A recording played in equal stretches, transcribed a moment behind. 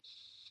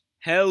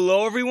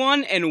Hello,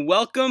 everyone, and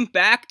welcome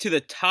back to the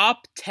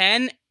Top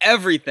 10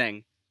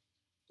 Everything.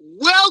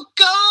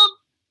 Welcome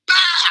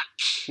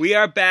back! We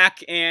are back,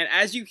 and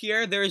as you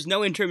hear, there is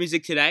no intro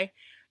music today,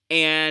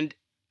 and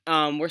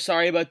we're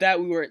sorry about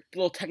that. We were a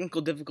little technical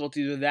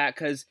difficulties with that,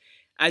 because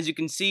as you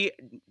can see,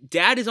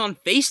 Dad is on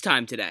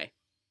FaceTime today.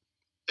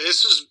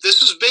 This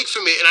is big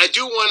for me, and I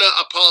do want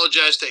to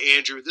apologize to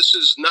Andrew. This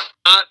is not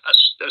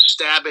a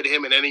stab at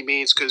him in any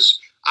means, because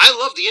I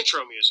love the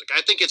intro music.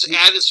 I think it's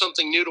added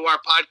something new to our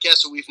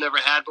podcast that we've never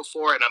had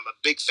before, and I'm a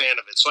big fan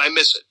of it, so I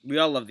miss it. We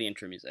all love the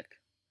intro music.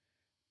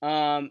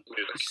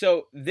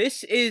 So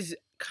this is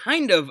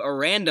kind of a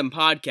random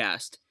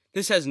podcast.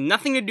 This has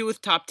nothing to do with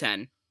Top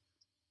 10.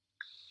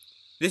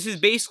 This is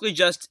basically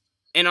just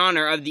in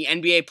honor of the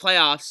NBA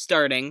playoffs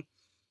starting,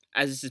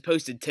 as this is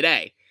posted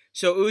today.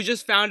 So it was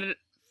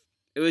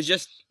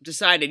just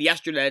decided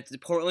yesterday that the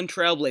Portland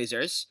Trail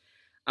Blazers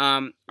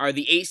are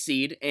the 8th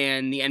seed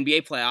in the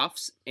NBA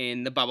playoffs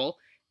in the bubble,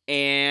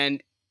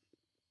 and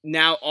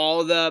now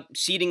all the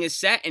seeding is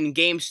set and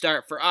games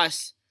start for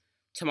us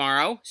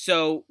tomorrow.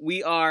 So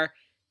we are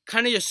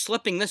kind of just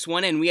slipping this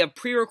one in. We have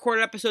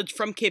pre-recorded episodes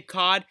from Cape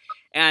Cod,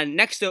 and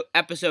next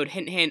episode,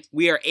 hint hint,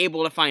 we are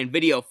able to find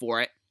video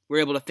for it. We're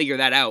able to figure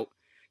that out.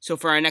 So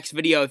for our next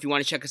video, if you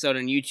want to check us out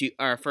on YouTube,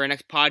 or for our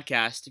next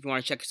podcast, if you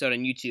want to check us out on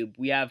YouTube,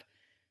 we have,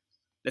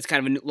 that's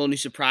kind of a little new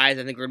surprise.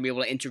 I think we're going to be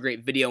able to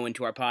integrate video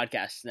into our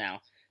podcasts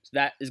now. So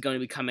that is going to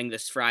be coming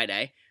this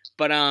Friday.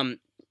 But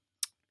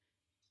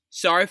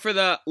sorry for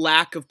the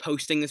lack of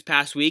posting this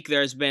past week.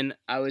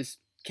 I was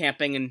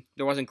camping and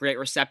there wasn't great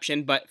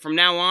reception. But from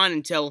now on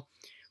until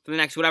for the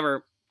next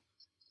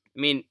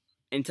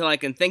until I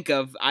can think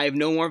of, I have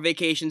no more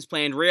vacations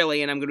planned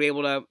really, and I'm going to be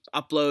able to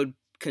upload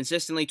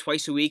consistently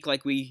twice a week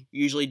like we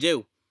usually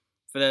do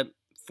for the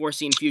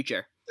foreseen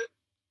future.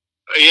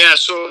 Yeah,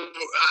 so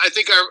I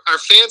think our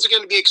fans are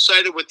going to be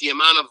excited with the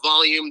amount of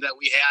volume that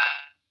we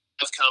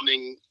have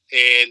coming.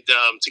 And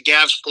to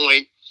Gav's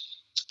point,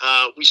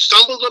 we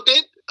stumbled a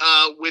bit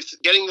with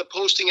getting the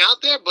posting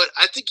out there, but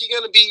I think you're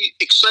going to be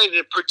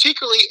excited,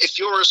 particularly if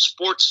you're a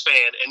sports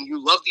fan and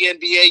you love the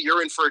NBA.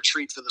 You're in for a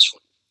treat for this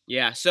one.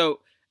 Yeah,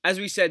 so as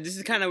we said, this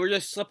is we're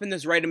just slipping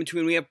this right in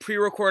between. We have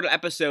pre-recorded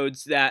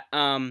episodes that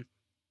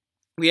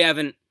we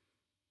haven't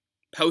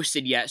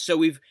posted yet. So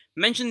we've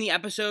mentioned the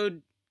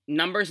episode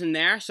numbers in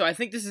there. So I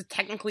think this is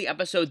technically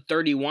episode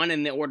 31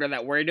 in the order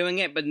that we're doing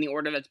it, but in the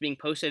order that's being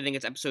posted, I think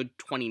it's episode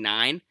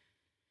 29.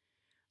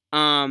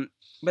 But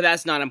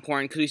that's not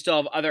important because we still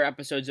have other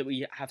episodes that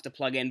we have to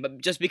plug in. But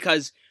just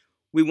because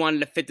we wanted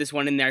to fit this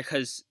one in there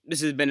because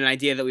this has been an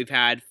idea that we've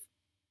had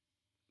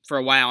for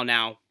a while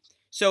now.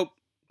 So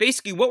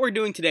basically what we're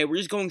doing today, we're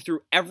just going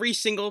through every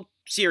single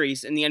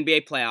series in the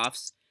NBA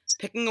playoffs,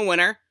 picking a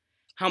winner,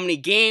 how many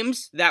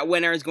games that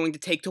winner is going to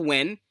take to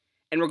win,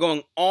 and we're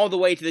going all the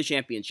way to the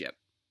championship.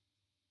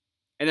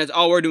 And that's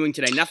all we're doing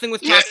today. Nothing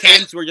with top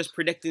 10s, we're just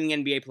predicting the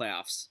NBA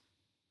playoffs.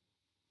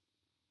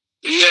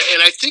 Yeah,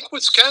 and I think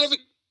what's kind of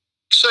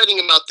exciting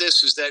about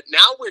this is that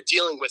now we're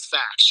dealing with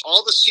facts.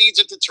 All the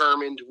seeds are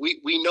determined.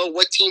 We know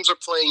what teams are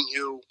playing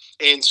who.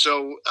 And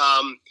so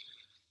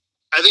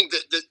I think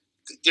that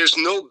there's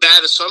no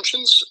bad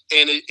assumptions,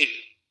 and it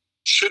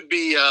should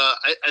be,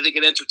 I think,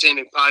 an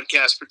entertaining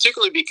podcast,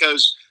 particularly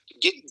because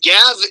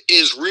Gav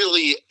is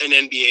really an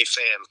NBA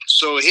fan.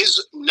 So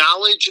his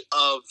knowledge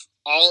of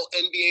all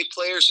NBA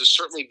players is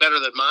certainly better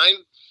than mine.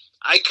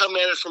 I come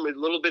at it from a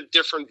little bit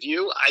different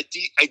view. I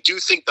do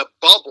think the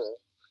bubble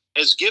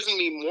has given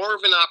me more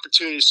of an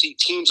opportunity to see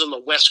teams on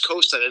the West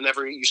Coast that I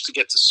never used to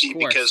get to see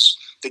because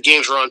the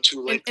games were on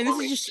too late and for this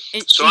me.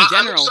 Is just so in I'm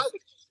general.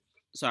 excited.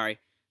 Sorry,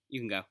 you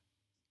can go.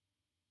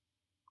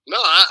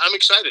 No, I'm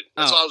excited.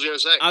 That's all I was going to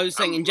say. I was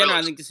saying, in general,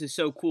 I think this is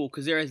so cool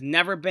because there has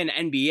never been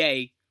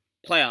NBA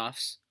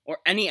playoffs or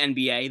any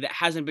NBA that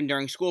hasn't been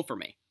during school for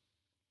me.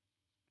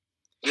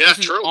 Yeah,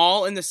 this true. Is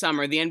all in the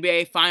summer. The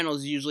NBA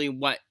finals is usually,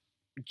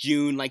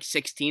 June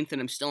 16th,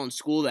 and I'm still in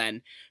school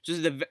then. So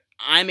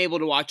I'm able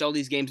to watch all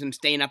these games. I'm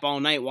staying up all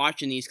night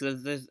watching these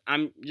because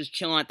I'm just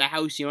chilling at the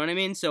house, you know what I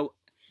mean? So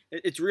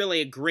it's really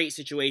a great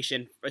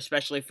situation,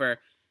 especially for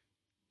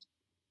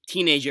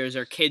teenagers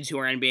or kids who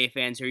are NBA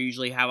fans who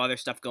usually have other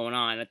stuff going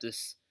on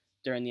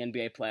during the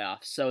NBA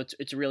playoffs. So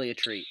it's really a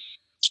treat.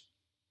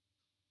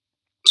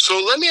 So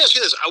let me ask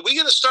you this. Are we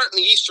going to start in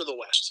the East or the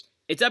West?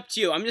 It's up to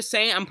you. I'm just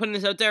saying, I'm putting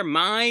this out there.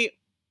 My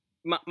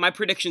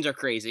predictions are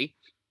crazy.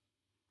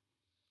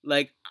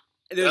 That's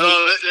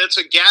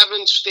a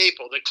Gavin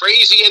staple. The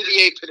crazy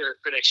NBA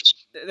predictions.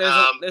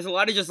 There's a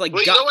lot of just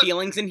gut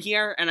feelings in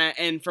here,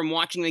 and from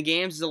watching the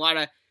games, there's a lot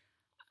of,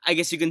 I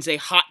guess you can say,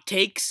 hot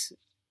takes.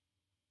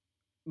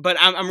 But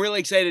I'm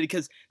really excited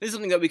because this is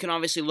something that we can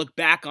obviously look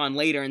back on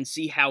later and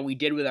see how we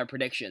did with our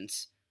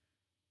predictions.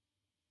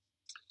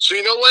 So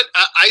you know what?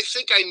 I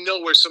think I know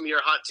where some of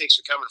your hot takes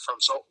are coming from.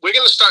 So we're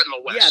going to start in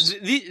the West.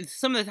 Yeah,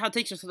 some of the hot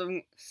takes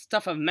are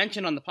stuff I've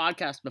mentioned on the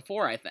podcast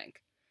before, I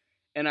think.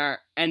 In our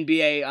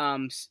NBA,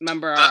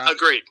 remember our...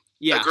 Agreed.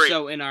 Yeah, Agreed.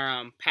 So in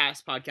our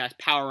past podcast,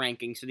 power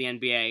rankings for the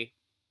NBA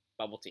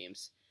bubble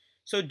teams.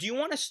 So do you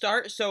want to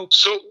start? So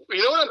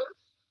you know what?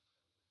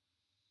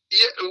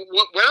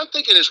 What I'm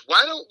thinking is,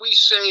 why don't we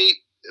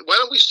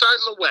start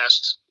in the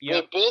West?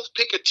 Yep. We'll both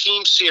pick a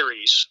team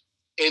series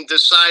and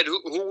decide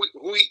who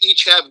we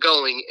each have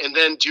going, and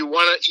then do you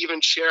want to even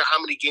share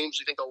how many games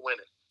you think will win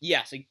it?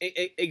 Yes,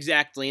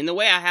 exactly. And the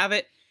way I have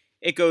it,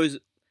 it goes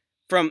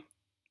from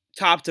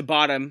top to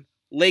bottom: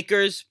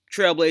 Lakers,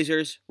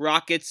 Trailblazers,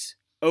 Rockets,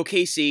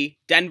 OKC,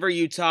 Denver,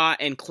 Utah,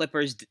 and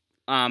Clippers,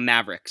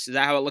 Mavericks. Is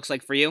that how it looks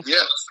like for you? Yeah,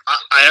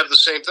 I have the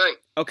same thing.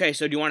 Okay,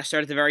 so do you want to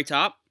start at the very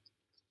top?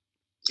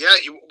 Yeah,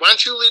 why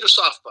don't you lead us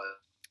off, bud?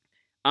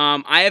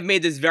 I have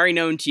made this very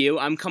known to you.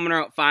 I'm coming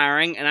out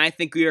firing, and I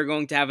think we are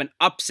going to have an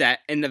upset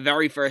in the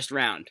very first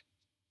round.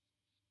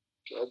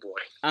 Oh, boy.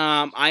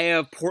 I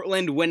have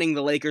Portland winning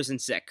the Lakers in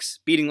 6,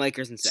 beating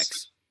Lakers in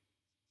 6.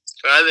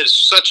 That is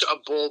such a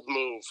bold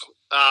move.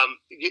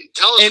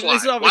 Tell us and why.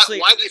 This is obviously,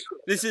 why do you...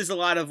 This is a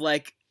lot of,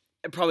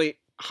 probably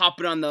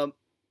hopping on the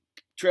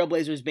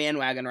Trailblazers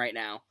bandwagon right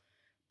now.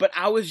 But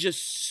I was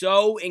just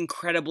so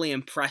incredibly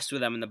impressed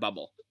with them in the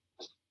bubble.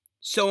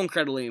 So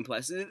incredibly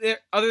impressed.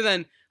 Other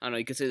than, I don't know,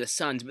 you could say the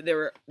Suns, but they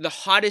were the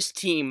hottest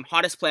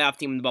playoff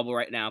team in the bubble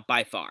right now,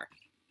 by far.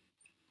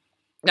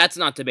 That's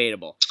not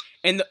debatable.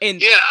 And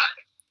yeah,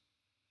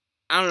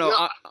 I don't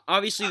know.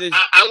 Obviously, there's.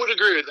 I would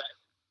agree with that.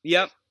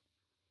 Yep.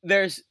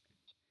 There's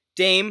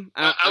Dame.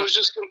 I was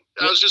just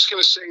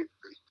gonna say,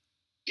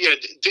 yeah,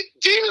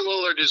 Damian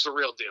Lillard is the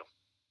real deal.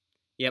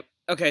 Yep.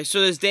 Okay,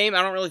 so there's Dame.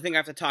 I don't really think I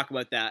have to talk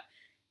about that.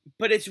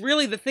 But it's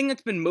really the thing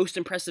that's been most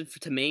impressive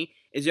to me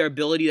is their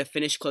ability to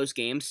finish close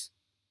games.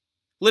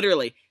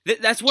 Literally,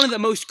 that's one of the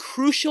most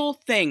crucial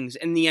things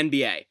in the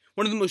NBA.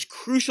 One of the most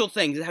crucial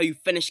things is how you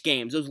finish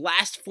games. Those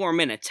last 4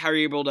 minutes,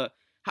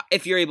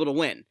 if you're able to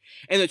win.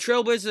 And the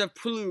Trailblazers have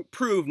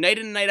proved night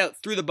in and night out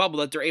through the bubble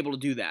that they're able to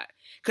do that.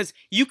 Because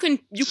you can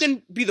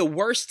be the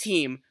worst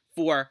team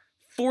for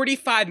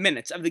 45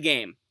 minutes of the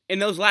game, and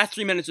those last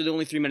 3 minutes are the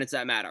only 3 minutes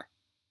that matter.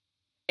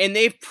 And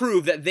they've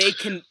proved that they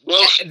can.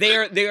 Well,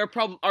 they are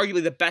probably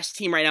arguably the best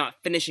team right now at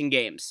finishing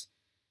games.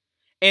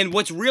 And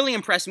what's really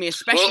impressed me,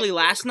 especially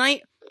last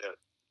night,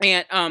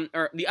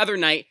 or the other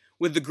night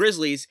with the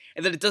Grizzlies,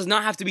 is that it does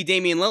not have to be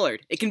Damian Lillard.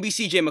 It can be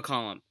CJ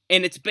McCollum,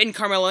 and it's been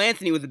Carmelo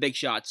Anthony with the big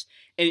shots,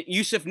 and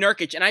Yusuf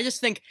Nurkic. And I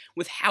just think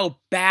with how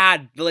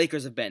bad the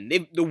Lakers have been,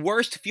 they've the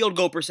worst field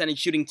goal percentage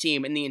shooting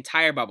team in the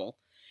entire bubble.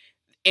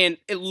 And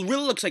it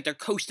really looks like they're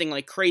coasting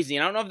like crazy.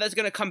 And I don't know if that's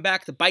going to come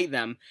back to bite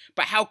them.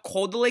 But how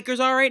cold the Lakers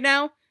are right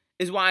now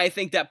is why I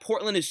think that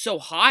Portland is so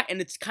hot.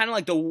 And it's kind of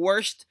like the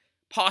worst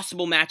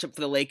possible matchup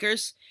for the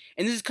Lakers.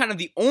 And this is kind of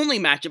the only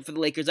matchup for the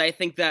Lakers I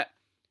think that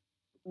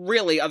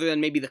really, other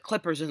than maybe the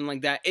Clippers or something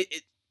like that,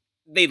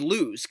 they'd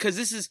lose. Because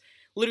this is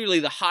literally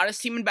the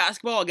hottest team in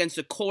basketball against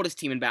the coldest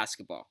team in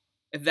basketball.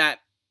 If that,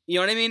 you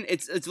know what I mean?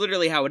 It's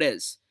literally how it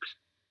is.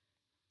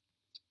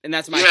 And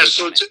that's my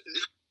take on it.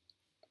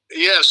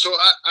 Yeah, so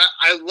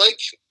I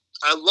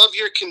love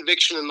your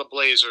conviction in the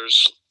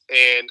Blazers,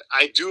 and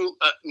I do.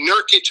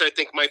 Nurkic, I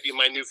think, might be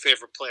my new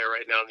favorite player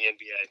right now in the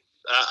NBA.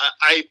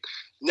 I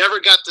never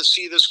got to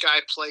see this guy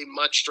play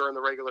much during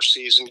the regular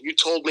season. You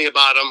told me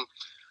about him.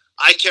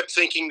 I kept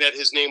thinking that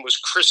his name was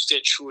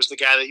Kristich, who was the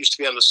guy that used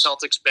to be on the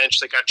Celtics bench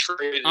that got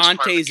traded as part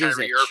of the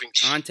Kyrie Irving.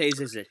 Ante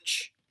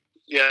Zizic.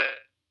 Yeah,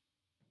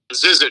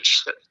 Zizic.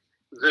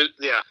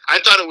 Yeah, I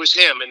thought it was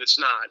him, and it's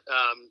not.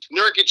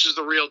 Nurkic is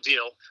the real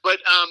deal. But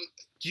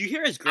did you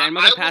hear his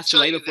grandmother passed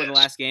away before the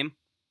last game?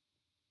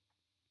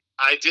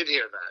 I did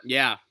hear that.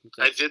 Yeah,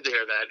 I did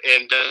hear that,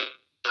 and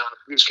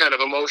he was kind of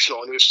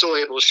emotional, and he was still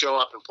able to show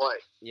up and play.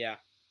 Yeah,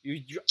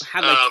 you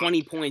had like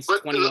 20 points,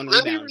 21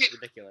 rebounds.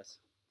 Ridiculous.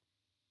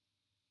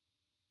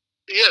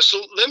 Yeah,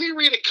 so let me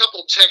read a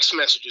couple text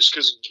messages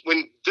because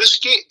when this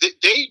game,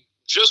 they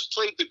just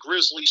played the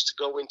Grizzlies to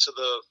go into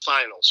the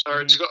finals,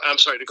 or to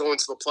go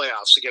into the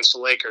playoffs against the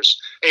Lakers.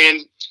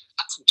 And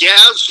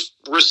Gav's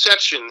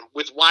reception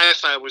with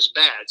Wi-Fi was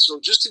bad.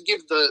 So just to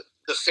give the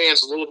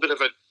fans a little bit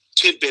of a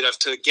tidbit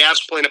to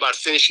Gav's point about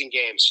finishing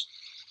games,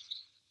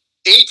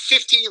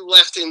 8:50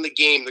 left in the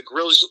game. The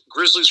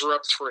Grizzlies were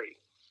up 3.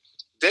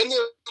 Then they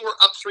were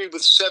up 3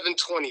 with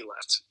 7:20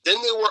 left.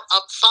 Then they were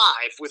up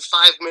 5 with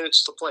 5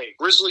 minutes to play.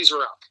 Grizzlies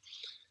are up.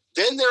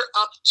 Then they're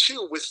up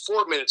 2 with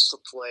 4 minutes to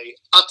play,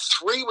 up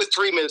 3 with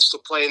 3 minutes to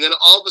play, and then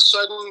all of a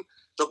sudden,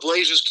 the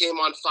Blazers came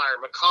on fire.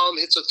 McCollum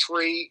hits a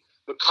 3,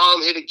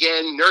 McCollum hit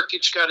again,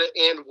 Nurkic got it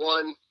and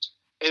 1,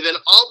 and then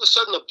all of a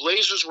sudden, the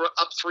Blazers were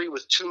up 3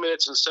 with 2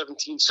 minutes and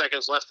 17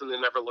 seconds left, and they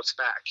never looked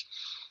back.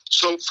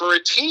 So for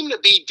a team to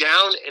be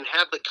down and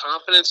have the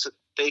confidence that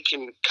they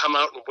can come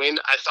out and win,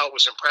 I thought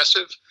was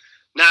impressive.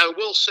 Now, I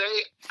will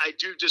say, I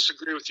do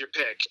disagree with your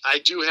pick. I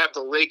do have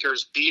the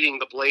Lakers beating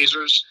the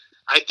Blazers.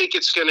 I think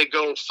it's going to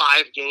go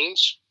 5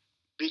 games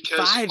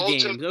because 5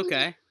 games,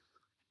 okay.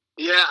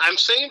 Yeah, I'm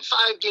saying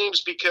 5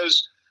 games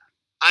because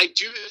I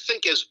do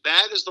think as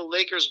bad as the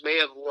Lakers may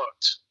have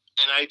looked,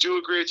 and I do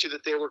agree with you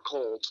that they were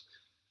cold,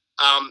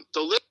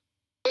 the Lakers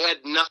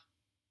had nothing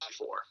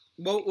for.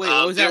 Wait,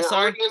 what was that?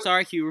 Sorry,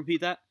 can you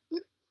repeat that?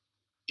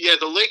 Yeah,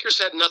 the Lakers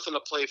had nothing to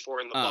play for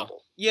in the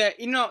bubble. Yeah,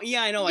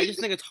 I know. I just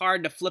think it's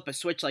hard to flip a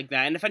switch like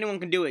that. And if anyone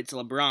can do it, it's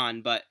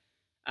LeBron, but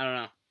I don't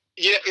know.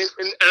 Yeah,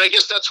 and I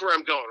guess that's where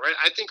I'm going, right?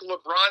 I think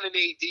LeBron and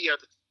AD are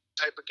the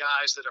type of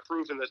guys that have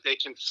proven that they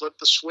can flip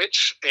the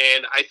switch,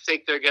 and I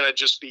think they're going to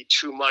just be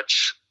too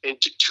much and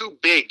too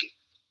big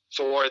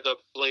for the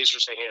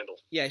Blazers to handle.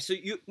 Yeah, so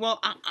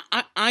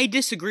I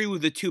disagree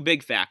with the too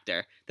big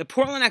factor. The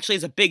Portland actually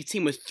has a big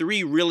team with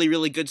 3 really,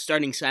 really good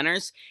starting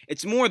centers.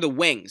 It's more the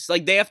wings.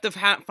 Like, they have to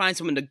find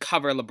someone to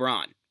cover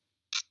LeBron.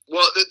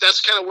 Well,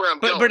 that's kind of where I'm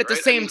going. But at the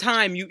same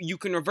time, you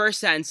can reverse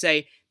that and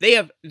say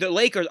the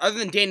Lakers, other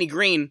than Danny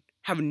Green,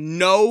 have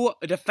no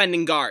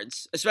defending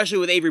guards, especially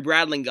with Avery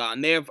Bradley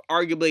gone. They have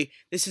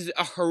this is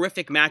a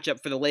horrific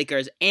matchup for the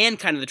Lakers and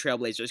kind of the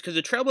Trailblazers, because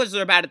the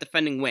Trailblazers are bad at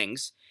defending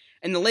wings,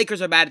 and the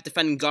Lakers are bad at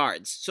defending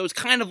guards. So it's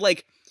kind of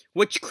like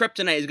which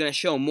kryptonite is going to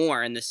show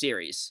more in the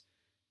series,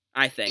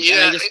 I think.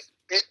 Yeah,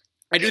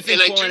 I do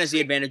think Portland has the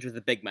advantage with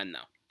the big men, though.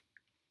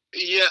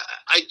 Yeah,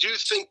 I do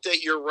think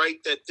that you're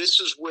right that this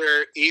is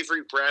where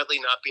Avery Bradley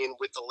not being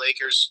with the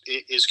Lakers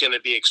is going to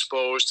be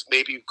exposed,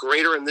 maybe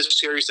greater in this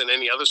series than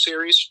any other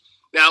series.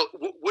 Now,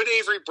 would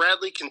Avery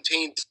Bradley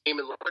contain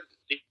Damian Lillard?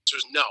 The answer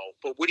is no.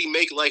 But would he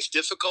make life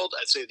difficult?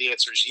 I'd say the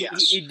answer is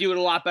yes. He'd do it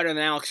a lot better than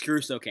Alex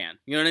Caruso can.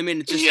 You know what I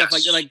mean? It's just stuff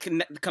like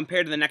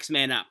compared to the next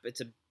man up.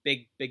 It's a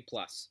big, big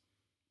plus.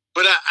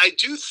 But I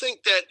do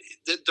think that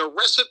the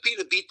recipe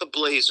to beat the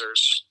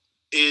Blazers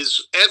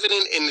is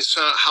evident in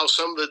how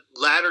some of the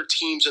latter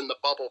teams in the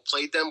bubble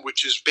played them,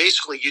 which is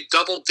basically you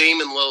double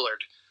Damian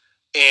Lillard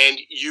and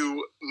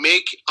you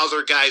make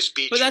other guys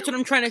beat you. But that's what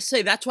I'm trying to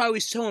say. That's why I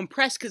was so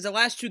impressed, because the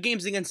last 2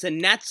 games against the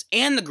Nets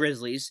and the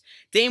Grizzlies,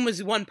 Dame was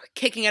the one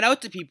kicking it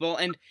out to people,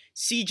 and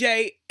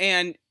CJ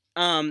and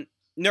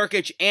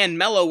Nurkic and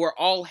Melo were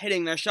all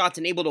hitting their shots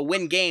and able to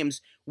win games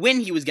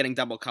when he was getting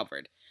double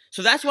covered.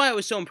 So that's why I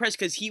was so impressed,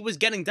 because he was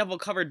getting double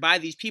covered by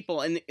these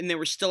people, and they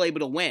were still able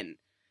to win.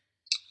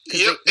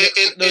 Yep,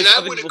 and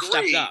I would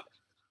agree.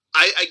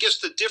 I guess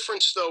the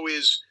difference, though,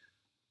 is,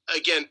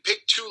 again,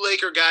 pick 2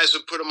 Laker guys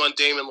and put them on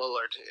Damian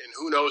Lillard, and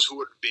who knows who it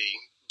would be.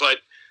 But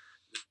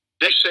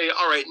they say,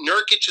 all right,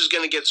 Nurkic is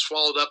going to get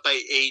swallowed up by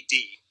AD.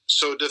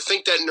 So to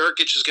think that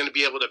Nurkic is going to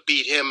be able to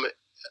beat him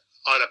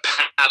on a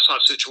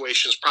pass-off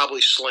situation is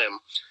probably slim.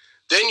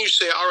 Then you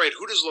say, all right,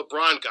 who does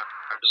LeBron guard?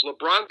 Does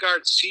LeBron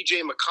guard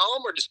C.J.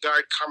 McCollum or does he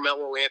guard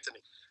Carmelo Anthony?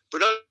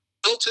 But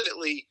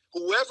ultimately,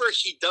 whoever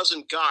he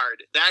doesn't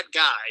guard, that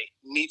guy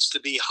needs to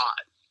be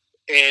hot.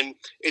 And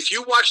if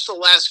you watch the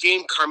last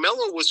game,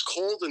 Carmelo was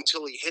cold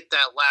until he hit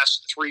that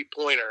last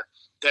 3-pointer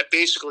that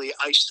basically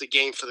iced the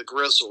game for the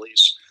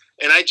Grizzlies.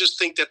 And I just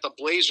think that the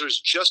Blazers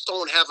just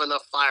don't have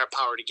enough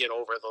firepower to get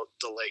over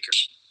the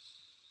Lakers.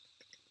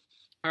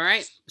 All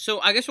right, so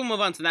I guess we'll move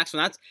on to the next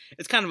one.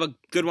 It's kind of a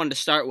good one to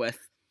start with.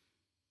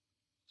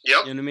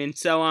 Yep. You know what I mean?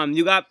 So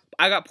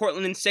I got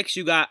Portland in 6.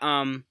 You got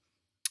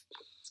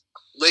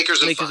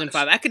Lakers in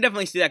 5. I could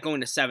definitely see that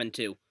going to 7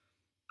 too.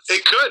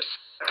 It could.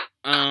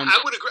 I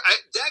would agree.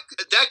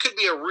 That could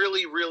be a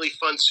really, really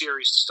fun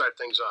series to start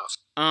things off.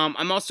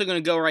 I'm also going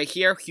to go right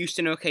here,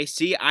 Houston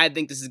OKC. I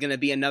think this is going to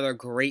be another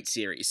great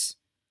series.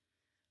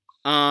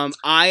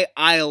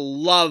 I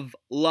love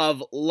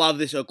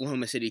this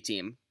Oklahoma City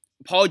team.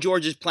 Paul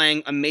George is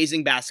playing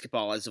amazing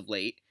basketball as of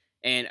late,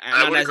 and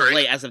not as of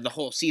late, as of the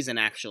whole season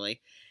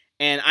actually.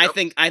 And I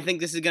think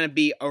this is going to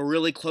be a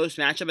really close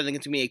matchup. I think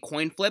it's going to be a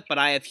coin flip, but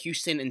I have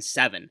Houston in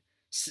 7.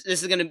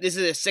 This is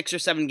a 6 or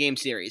 7 game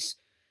series,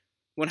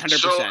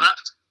 100%.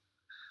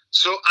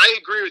 So I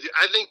agree with you.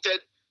 I think that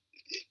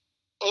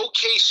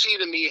OKC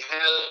to me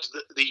has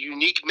the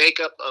unique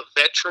makeup of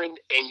veteran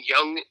and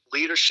young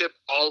leadership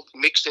all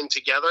mixed in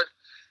together.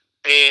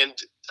 And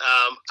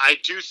I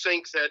do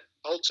think that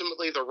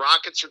ultimately the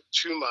Rockets are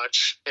too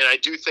much, and I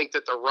do think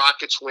that the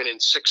Rockets win in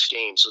 6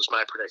 games is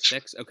my prediction.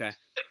 6? Okay.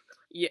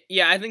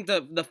 Yeah, I think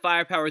the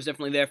firepower is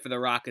definitely there for the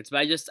Rockets, but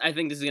I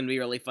think this is going to be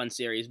a really fun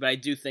series, but I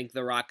do think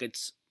the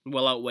Rockets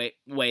will outweigh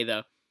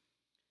the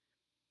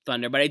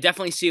Thunder, but I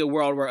definitely see a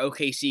world where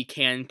OKC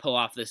can pull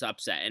off this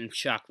upset and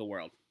shock the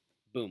world.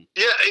 Boom.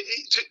 Yeah,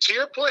 to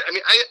your point, I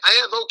mean,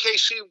 I have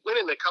OKC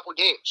winning a couple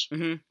games.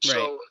 Mm-hmm, so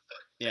right.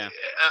 Yeah,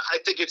 I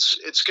think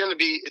it's going to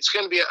be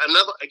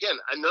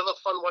another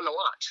fun one to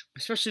watch.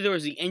 Especially there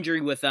was the injury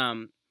with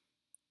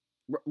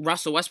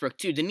Russell Westbrook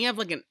too. Didn't he have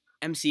like an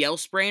MCL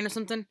sprain or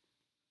something?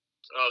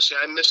 Oh, see,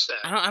 I missed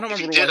that. I don't remember. If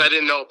he did, I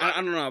didn't know about it.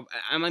 I don't know.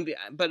 I might be,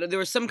 but there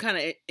was some kind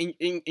of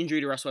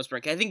injury to Russell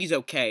Westbrook. I think he's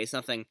okay. It's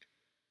nothing.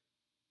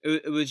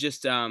 It was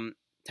just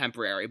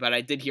temporary, but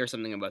I did hear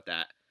something about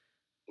that.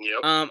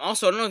 Yep.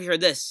 Also, I don't know if you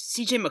heard this.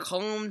 C.J.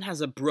 McCollum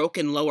has a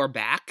broken lower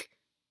back.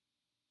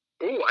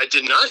 Oh, I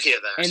did not hear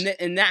that.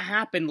 And that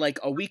happened like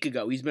a week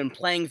ago. He's been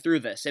playing through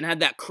this and had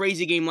that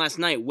crazy game last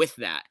night with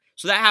that.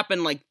 So that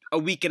happened like a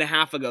week and a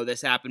half ago.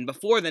 This happened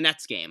before the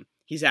Nets game.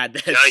 He's had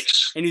this,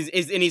 Yikes.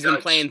 and he's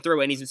been playing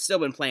through, and he's still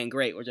been playing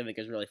great, which I think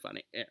is really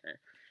funny.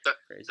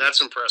 Crazy.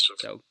 That's impressive.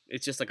 So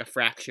it's just like a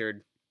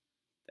fractured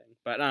thing,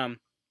 but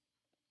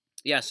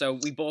yeah. So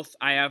we both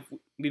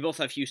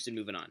have Houston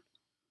moving on.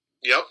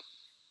 Yep.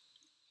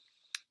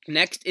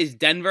 Next is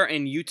Denver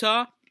and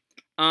Utah.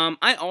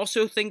 I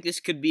also think this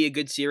could be a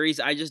good series.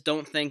 I just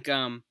don't think.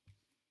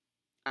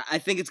 I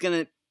think it's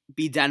gonna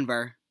be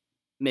Denver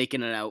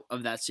making it out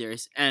of that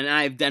series, and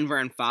I have Denver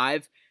in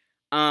 5.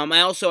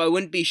 I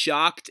wouldn't be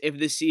shocked if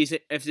this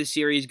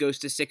series goes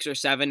to 6 or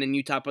 7 and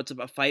Utah puts up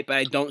a fight, but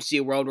I don't see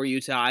a world where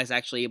Utah is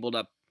actually able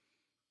to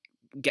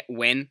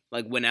win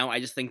out.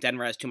 I just think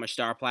Denver has too much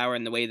star power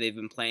in the way they've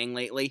been playing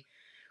lately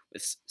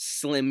with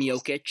Slim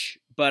Jokic.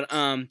 But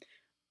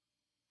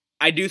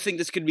I do think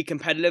this could be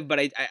competitive, but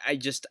I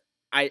just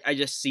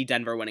see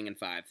Denver winning in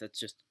 5. That's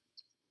just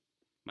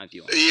my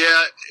view on it.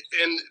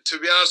 Yeah, and to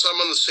be honest, I'm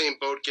on the same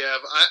boat,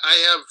 Gav. I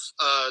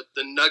have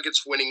the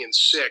Nuggets winning in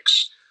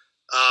 6.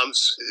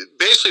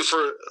 Basically for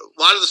a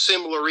lot of the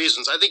similar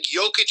reasons. I think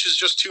Jokic is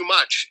just too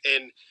much,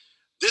 and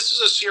this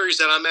is a series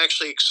that I'm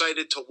actually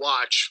excited to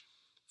watch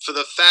for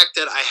the fact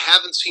that I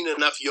haven't seen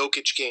enough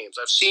Jokic games.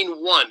 I've seen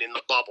one in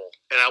the bubble,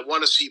 and I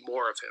want to see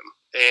more of him.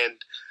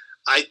 And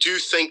I do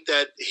think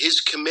that his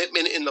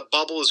commitment in the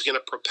bubble is going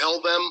to propel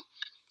them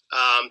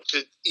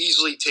to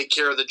easily take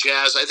care of the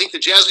Jazz. I think the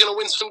Jazz are going to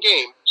win some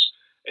games,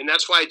 and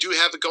that's why I do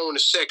have it going to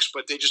 6,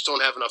 but they just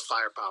don't have enough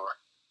firepower.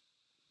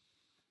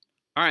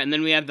 All right, and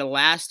then we have the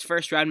last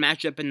first-round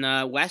matchup in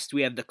the West.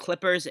 We have the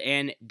Clippers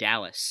and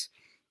Dallas.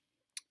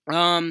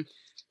 I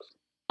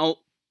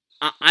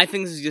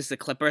think this is just the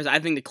Clippers. I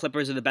think the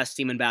Clippers are the best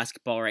team in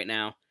basketball right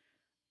now.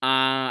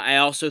 I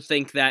also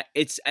think that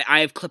I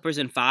have Clippers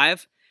in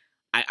 5.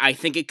 I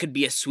think it could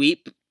be a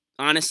sweep,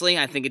 honestly.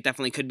 I think it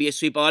definitely could be a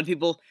sweep. A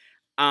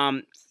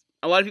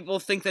lot of people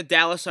think that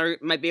Dallas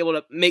might be able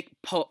to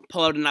pull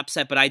out an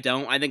upset, but I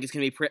don't. I think it's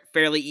going to be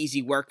fairly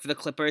easy work for the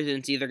Clippers, and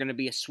it's either going to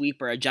be a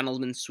sweep or a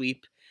gentleman's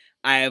sweep.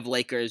 I have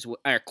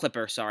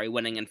Clippers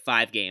winning in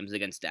 5 games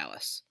against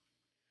Dallas.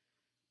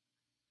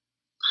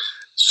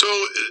 So,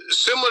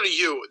 similar to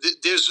you,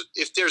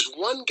 if there's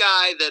one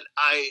guy that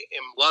I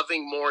am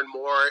loving more and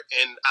more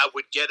and I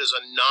would get as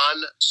a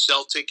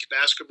non-Celtic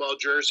basketball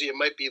jersey, it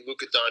might be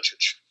Luka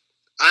Doncic.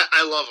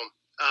 I love him.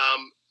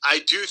 I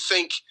do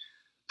think,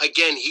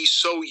 again, he's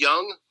so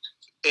young,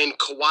 and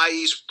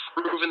Kawhi's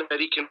proven that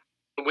he can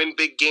win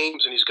big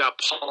games, and he's got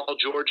Paul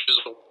George as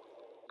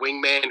a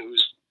wingman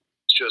who's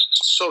just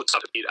so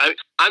tough to beat.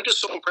 I'm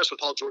just so impressed with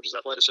Paul George's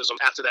athleticism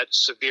after that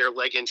severe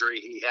leg injury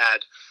he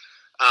had.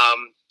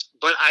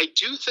 But I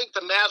do think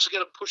the Mavs are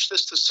going to push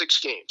this to 6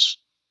 games.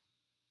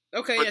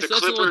 Okay, but the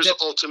Clippers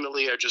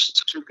ultimately are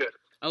just too good.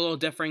 A little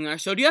differing there.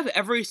 So do you have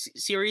every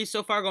series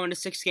so far going to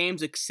 6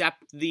 games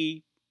except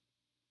the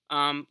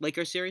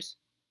Lakers series?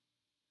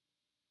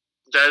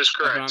 That is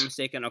correct. If I'm not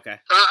mistaken. Okay.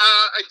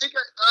 I think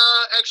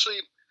I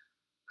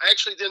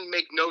actually didn't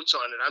make notes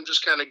on it. I'm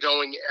just kind of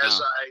going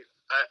as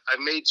I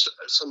made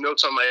some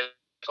notes on my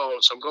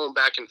phone, so I'm going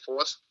back and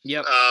forth.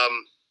 Yep.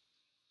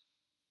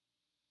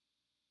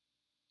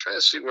 Trying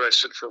to see what I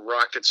said for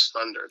Rockets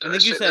Thunder. I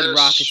think you said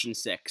Rockets in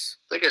 6.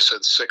 I think I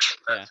said 6.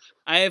 Yeah.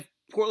 I have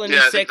Portland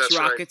in 6,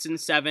 Rockets in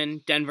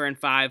 7, Denver in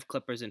 5,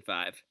 Clippers in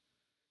 5.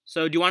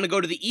 So do you want to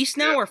go to the East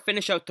now or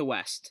finish out the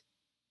West?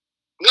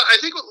 No, I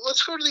think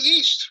let's go to the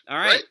East. All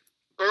right.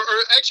 Or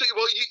actually,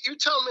 well, you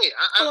tell me.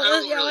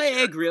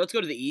 I agree. Let's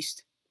go to the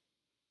East.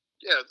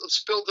 Yeah,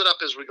 let's build it up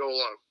as we go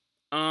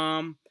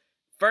along.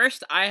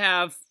 First,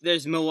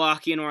 there's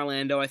Milwaukee and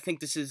Orlando. I think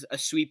this is a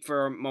sweep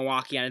for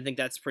Milwaukee, and I think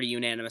that's pretty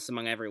unanimous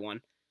among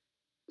everyone.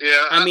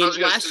 Yeah, I mean,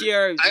 last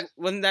year,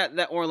 wasn't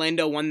that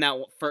Orlando won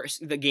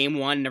the game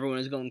 1, and everyone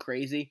was going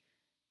crazy?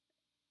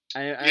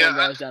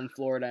 I was down in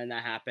Florida, and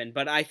that happened.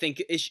 But I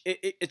think it's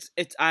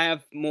I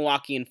have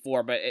Milwaukee in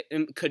 4, but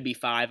it could be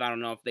 5. I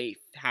don't know if they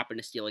happen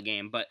to steal a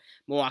game, but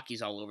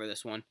Milwaukee's all over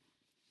this one.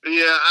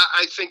 Yeah,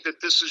 I think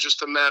that this is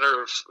just a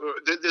matter of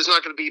there's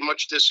not going to be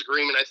much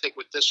disagreement. I think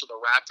with this or the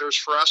Raptors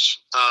for us.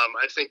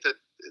 I think that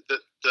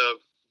the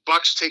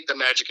Bucks take the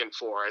Magic in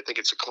 4. I think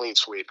it's a clean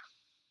sweep.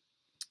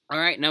 All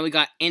right, now we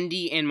got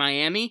Indy and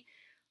Miami.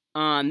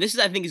 This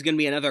I think is going to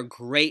be another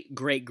great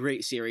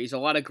series. A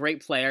lot of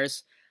great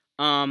players.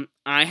 I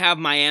have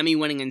Miami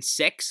winning in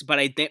 6, but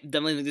I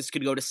definitely think this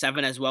could go to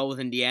 7 as well with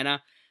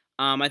Indiana.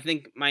 I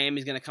think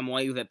Miami's going to come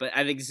away with it, but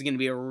I think this is going to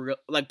be a real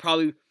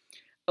probably.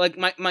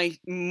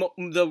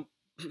 The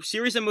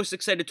series I'm most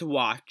excited to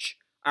watch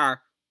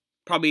are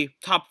probably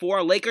top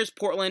 4: Lakers,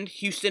 Portland,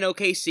 Houston,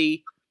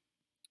 OKC,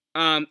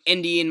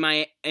 Indy and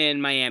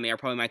Miami are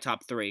probably my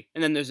top 3,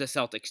 and then there's the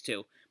Celtics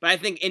too. But I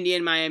think Indy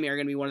and Miami are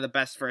going to be one of the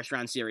best first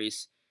round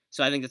series,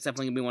 so I think that's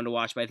definitely going to be one to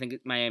watch. But I think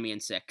Miami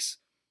in 6.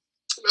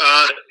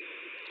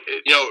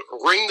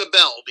 Ring the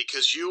bell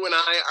because you and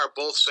I are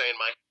both saying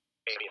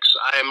Miami.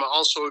 I'm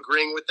also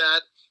agreeing with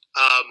that.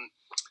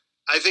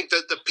 I think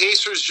that the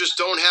Pacers just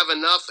don't have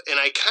enough, and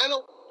I kind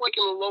of like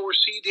in the lower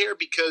seed here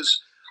because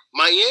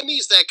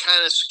Miami's that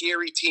kind of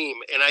scary team,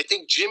 and I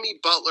think Jimmy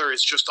Butler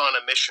is just on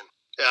a mission.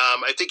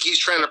 I think he's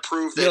trying to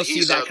prove that you'll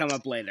see that come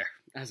up later.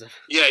 He's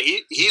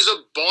a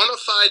bona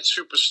fide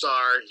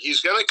superstar.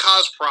 He's going to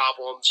cause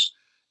problems,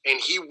 and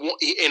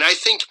I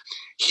think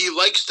he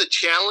likes the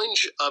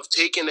challenge of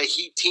taking a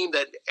Heat team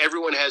that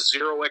everyone has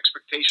zero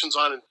expectations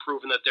on and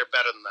proving that they're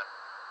better than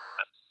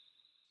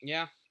that.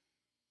 Yeah.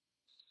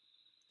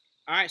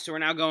 All right, so we're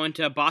now going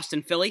to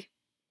Boston, Philly.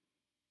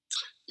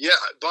 Yeah,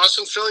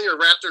 Boston, Philly, or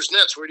Raptors,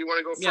 Nets. Where do you want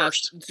to go Yeah,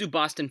 first? let's do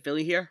Boston,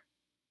 Philly here.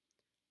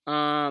 All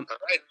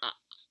right.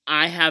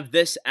 I have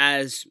this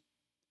as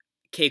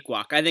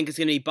cakewalk. I think it's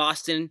going to be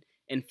Boston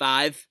in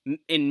 5,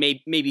 in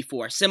maybe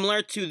 4.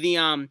 Similar to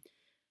the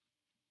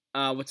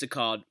what's it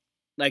called?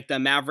 Like the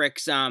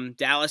Mavericks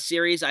Dallas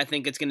series. I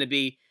think it's going to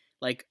be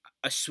like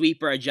a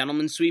sweep or a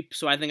gentleman's sweep.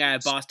 So I think I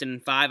have Boston in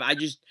 5. I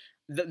just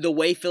the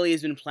way Philly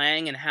has been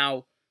playing and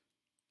how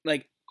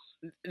like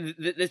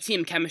the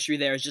team chemistry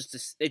there is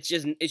just it's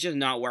just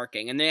not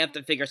working, and they have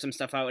to figure some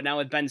stuff out now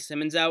with Ben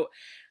Simmons out.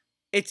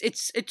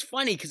 It's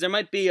funny because there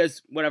might be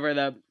as whatever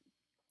the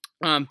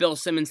Bill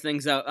Simmons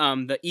thing's out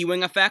the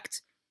Ewing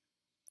effect,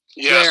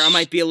 Yes. where it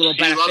might be a little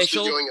He loves the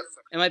beneficial. Ewing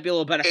effect. It might be a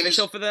little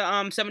beneficial for the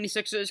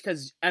 76ers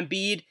because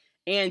Embiid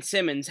and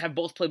Simmons have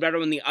both played better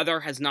when the other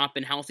has not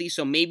been healthy.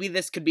 So maybe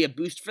this could be a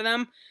boost for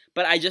them.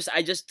 But I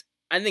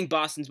think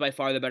Boston's by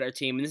far the better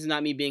team, and this is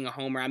not me being a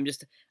homer.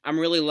 I'm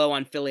really low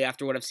on Philly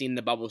after what I've seen in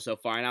the bubble so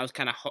far, and I was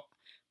kind of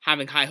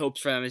having high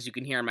hopes for them, as you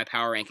can hear in my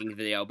power rankings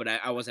video. But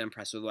I wasn't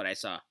impressed with what I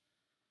saw.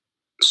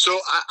 So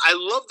I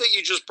love that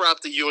you just brought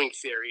up the Ewing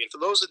theory. And for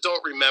those that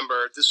don't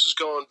remember, this is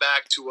going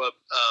back to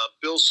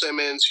Bill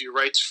Simmons, who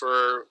writes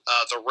for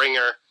The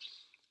Ringer,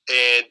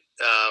 and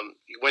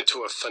he went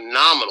to a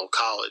phenomenal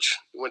college.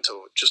 He went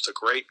to just a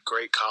great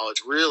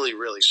college. Really,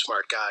 really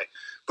smart guy.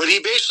 But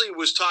he basically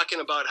was talking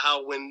about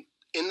how when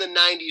in the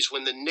 90s,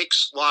 when the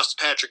Knicks lost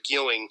Patrick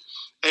Ewing,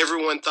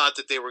 everyone thought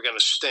that they were going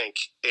to stink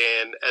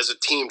and as a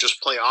team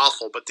just play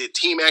awful. But the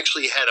team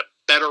actually had a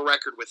better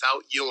record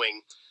without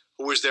Ewing,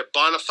 who was their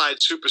bona fide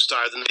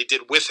superstar, than they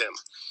did with him.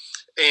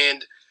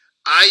 And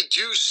I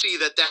do see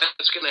that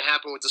that's going to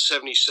happen with the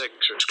 76ers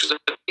because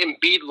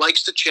Embiid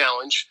likes to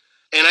challenge.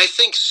 And I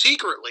think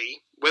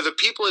secretly, whether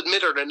people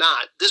admit it or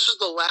not, this is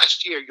the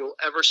last year you'll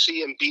ever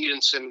see Embiid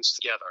and Simmons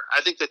together.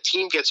 I think the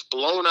team gets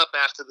blown up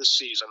after the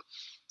season.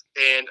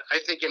 And I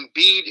think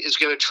Embiid is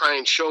going to try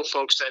and show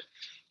folks that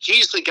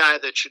he's the guy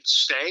that should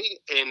stay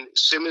and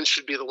Simmons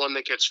should be the one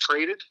that gets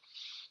traded.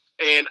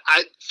 And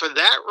for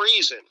that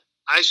reason,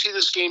 I see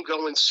this game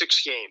going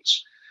 6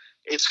 games.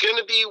 It's going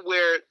to be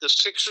where the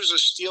Sixers will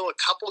steal a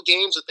couple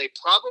games that they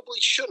probably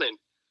shouldn't.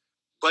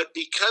 But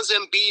because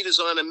Embiid is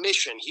on a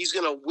mission, he's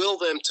going to will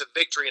them to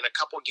victory in a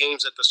couple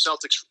games that the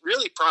Celtics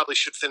really probably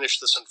should finish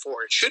this in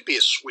 4. It should be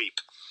a sweep.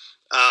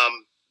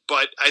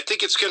 But I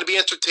think it's going to be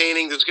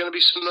entertaining. There's going to be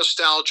some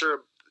nostalgia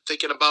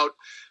thinking about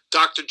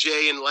Dr.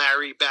 J and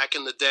Larry back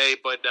in the day.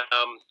 But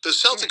the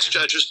Celtics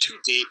are just too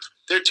deep.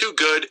 They're too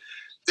good.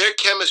 Their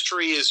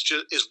chemistry is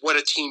what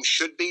a team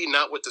should be,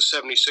 not what the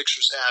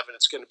 76ers have, and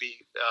it's going to be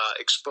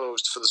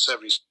exposed for the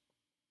 76ers.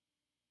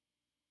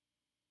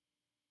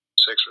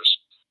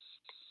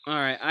 All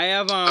right, I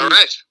have All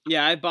right.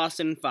 Yeah, I have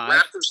Boston in 5.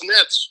 Raptors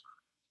Nets.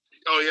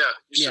 Oh yeah,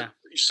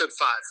 you said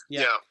 5.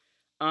 Yeah.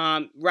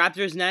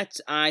 Raptors Nets.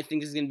 I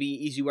think this is going to be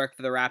easy work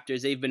for the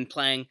Raptors. They've been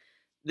playing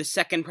the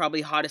second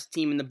probably hottest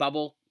team in the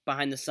bubble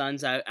behind the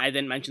Suns. I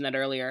didn't mention that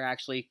earlier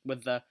actually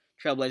with the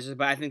Trailblazers,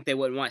 but I think they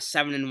would want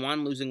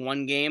 7-1, losing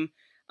 1 game.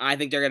 I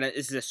think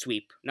this is a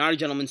sweep, not a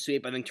gentleman's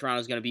sweep. I think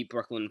Toronto's going to beat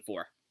Brooklyn in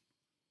 4.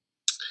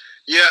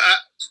 Yeah,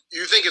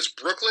 you think it's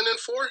Brooklyn in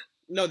 4?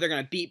 No, they're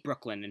going to beat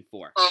Brooklyn in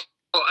 4.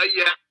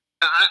 Yeah.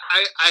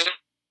 I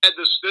had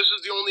this. This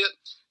is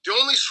the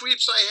only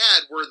sweeps I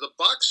had were the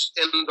Bucks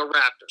and the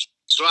Raptors.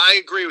 So I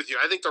agree with you.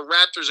 I think the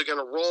Raptors are going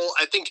to roll.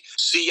 I think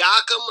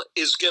Siakam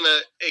is going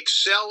to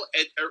excel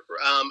at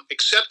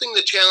accepting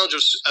the challenge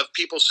of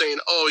people saying,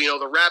 "Oh,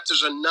 the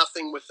Raptors are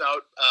nothing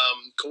without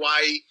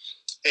Kawhi,"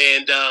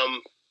 and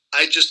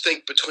I just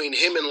think between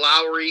him and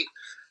Lowry,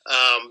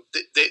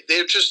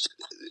 they're just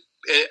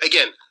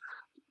again.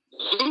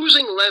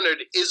 Losing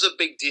Leonard is a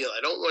big deal.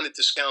 I don't want to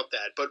discount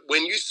that. But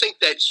when you think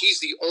that he's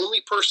the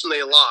only person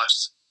they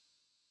lost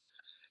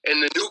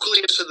and the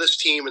nucleus of this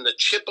team and the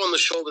chip on the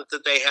shoulder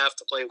that they have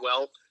to play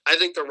well, I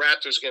think the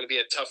Raptors are going to be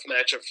a tough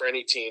matchup for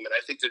any team, and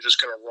I think they're just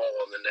going to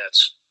roll on the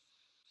Nets.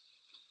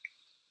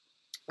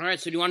 All right,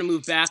 so do you want to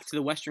move back to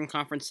the Western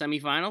Conference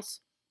semifinals?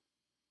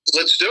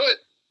 Let's do it.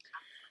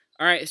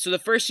 All right, so the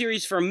first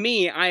series for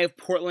me, I have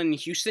Portland and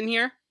Houston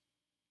here.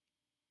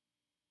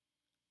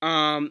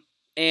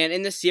 And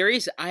in the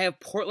series, I have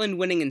Portland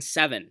winning in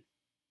 7.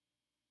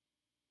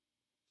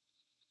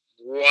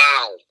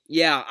 Wow.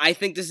 Yeah, I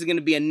think this is going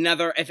to be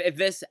another. If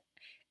this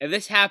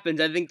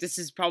happens, I think this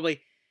is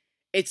probably.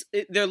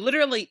 They're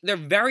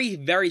very,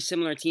 very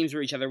similar teams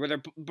for each other,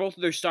 where both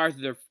of their stars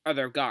are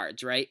their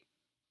guards, right?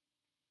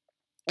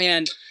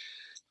 And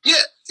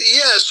yeah.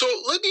 So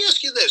let me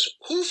ask you this: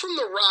 who from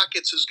the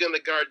Rockets is going to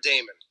guard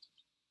Damon?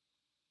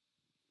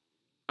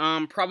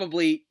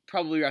 Probably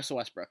Russell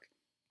Westbrook.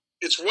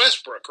 It's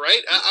Westbrook,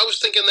 right? I was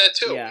thinking that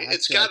too. Yeah,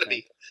 it's got to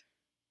be.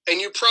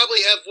 And you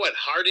probably have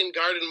Harden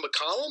guarding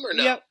McCollum or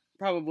no? Yep,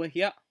 probably.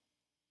 Yep.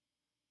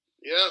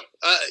 Yeah.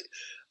 I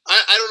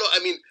don't know. I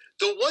mean,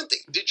 the one thing,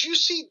 did you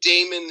see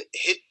Damon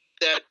hit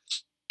that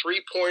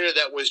 3-pointer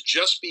that was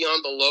just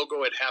beyond the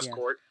logo at half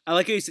court? I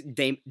like how you said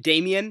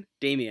Damian.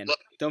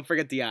 Don't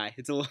forget the I.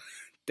 It's a little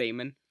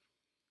Damon.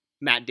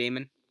 Matt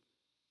Damon.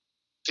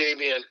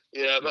 Damian.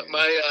 Yeah, but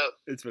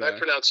my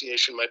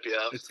pronunciation might be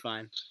off. It's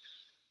fine.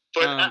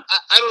 But I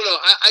don't know.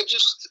 I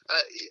just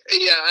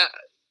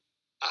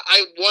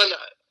I won.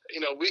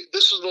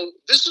 This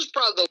is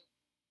probably the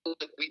one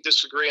we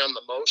disagree on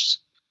the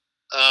most.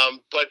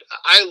 But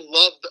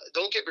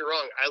don't get me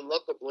wrong, I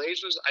love the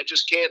Blazers. I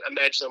just can't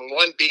imagine them,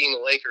 one, beating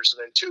the Lakers,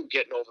 and then two,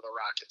 getting over the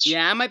Rockets.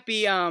 Yeah, I might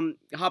be hopping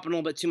a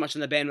little bit too much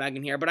on the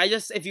bandwagon here, but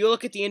if you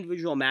look at the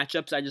individual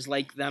matchups, I just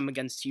like them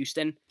against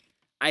Houston.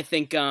 I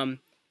think,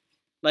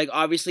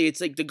 obviously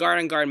it's like the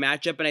guard-on-guard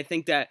matchup, and I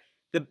think that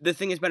the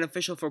thing is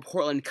beneficial for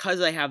Portland because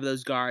they have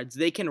those guards.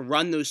 They can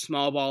run those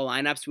small ball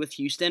lineups with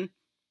Houston.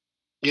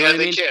 You know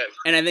what I mean? Can.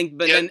 And I think,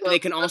 then they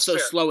can also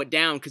slow it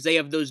down because they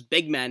have those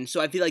big men.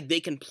 So I feel like they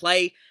can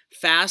play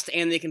fast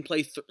and they can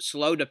play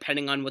slow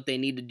depending on what they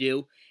need to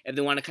do. If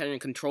they want to kind of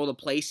control the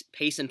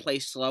pace and play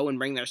slow and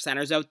bring their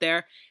centers out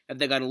there, if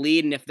they got a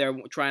lead and if they're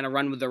trying to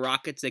run with the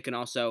Rockets, they can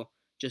also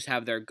just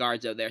have their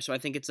guards out there. So I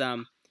think it's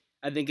a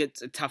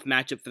tough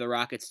matchup for the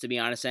Rockets, to be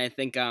honest. And I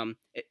think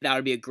that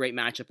would be a great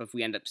matchup if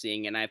we end up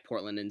seeing it. And I have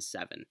Portland in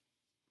 7.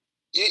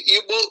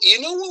 You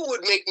know what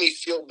would make me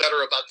feel better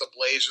about the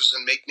Blazers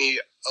and make me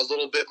a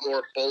little bit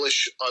more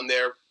bullish on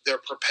their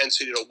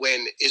propensity to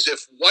win is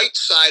if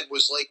Whiteside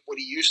was like what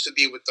he used to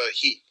be with the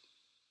Heat.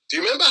 Do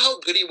you remember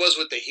how good he was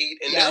with the Heat?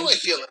 And now I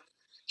feel like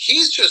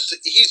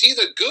he's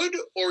either good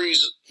or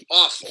he's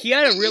awful. He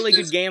had a really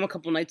good game a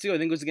couple nights ago. I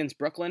think it was against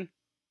Brooklyn.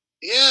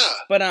 Yeah.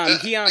 But I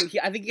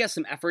think he has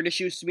some effort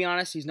issues, to be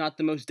honest. He's not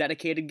the most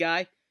dedicated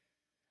guy.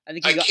 I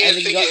can't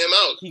figure him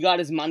out. He got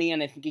his money,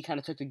 and I think he kind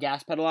of took the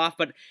gas pedal off.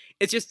 But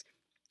it's just,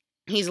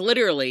 he's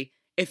literally,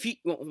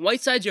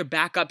 Whiteside's your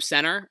backup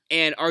center,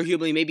 and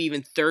arguably maybe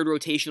even third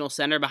rotational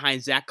center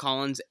behind Zach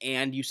Collins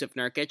and Yusuf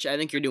Nurkic, I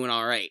think you're doing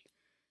all right.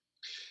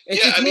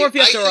 It's more if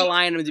you have to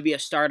rely on him to be a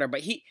starter,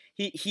 but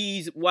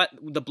he's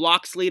the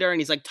blocks leader, and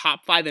he's like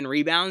top 5 in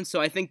rebounds.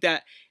 So I think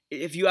that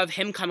if you have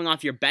him coming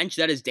off your bench,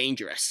 that is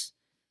dangerous.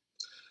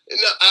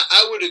 No,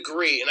 I would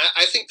agree, and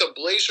I think the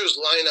Blazers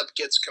lineup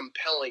gets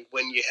compelling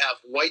when you have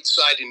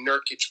Whiteside and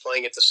Nurkic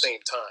playing at the same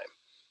time,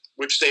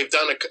 which they've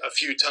done a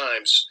few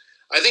times.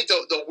 I think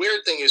the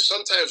weird thing is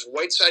sometimes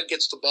Whiteside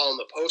gets the ball in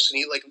the post and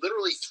he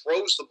literally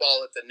throws the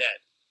ball at the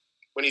net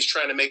when he's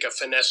trying to make a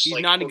finesse.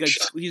 He's not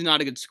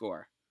a good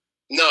scorer.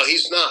 No,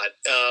 he's not.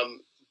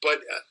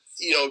 But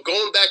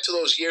going back to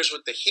those years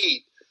with the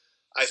Heat,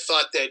 I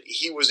thought that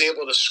he was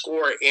able to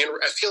score, and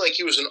I feel like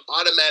he was an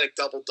automatic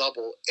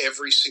double-double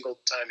every single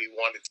time he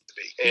wanted to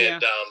be.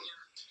 And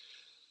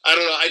I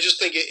don't know. I just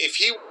think if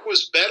he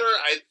was better,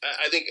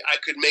 I think I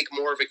could make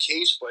more of a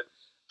case. But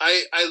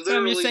I literally.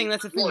 I'm just saying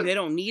that's the thing. They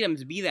don't need him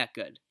to be that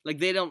good. Like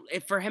they don't.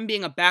 For him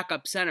being a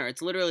backup center,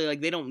 it's literally like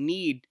they don't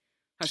need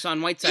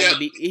Hassan Whiteside to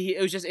be.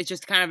 It's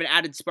just kind of an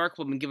added spark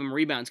for him and give him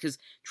rebounds because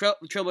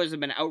Trailblazers have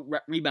been out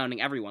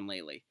rebounding everyone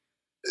lately.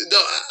 No,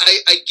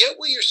 I get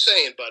what you're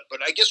saying,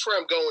 but I guess where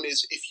I'm going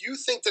is if you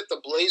think that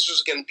the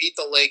Blazers are going to beat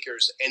the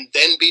Lakers and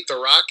then beat the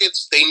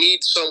Rockets, they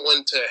need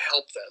someone to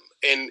help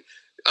them. And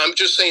I'm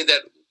just saying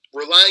that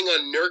relying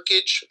on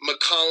Nurkic,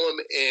 McCollum,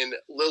 and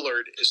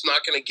Lillard is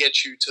not going to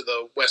get you to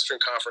the Western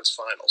Conference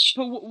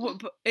Finals.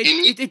 But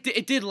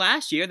it did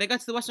last year. They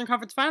got to the Western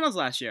Conference Finals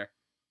last year.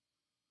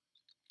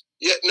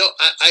 Yeah, no,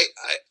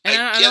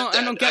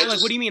 I don't get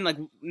what do you mean? Like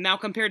now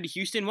compared to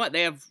Houston, what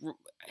they have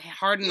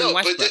Harden and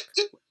Westbrook.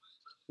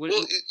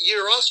 Well,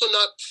 you're also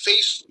not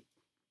facing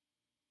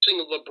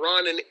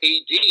LeBron and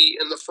AD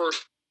in the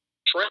first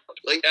round.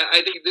 Like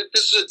I think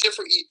this is a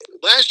different.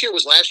 Last year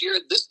was last year.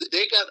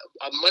 They got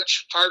a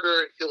much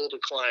harder hill to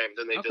climb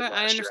than they did last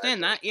year. I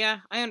understand that. Yeah,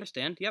 I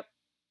understand. Yep.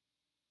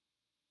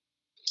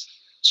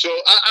 So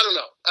I don't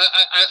know.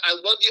 I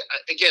love you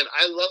again.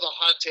 I love a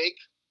hot take,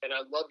 and I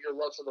love your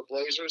love for the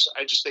Blazers.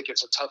 I just think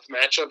it's a tough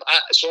matchup.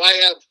 So I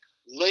have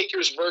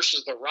Lakers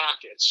versus the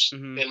Rockets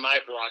in my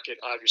bracket,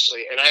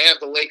 obviously, and I have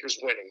the Lakers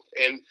winning.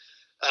 And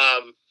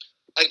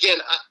again,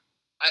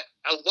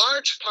 a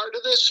large part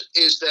of this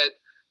is that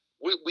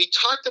we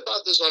talked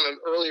about this on an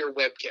earlier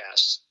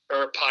webcast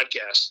or a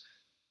podcast.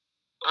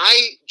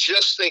 I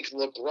just think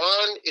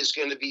LeBron is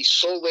going to be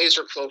so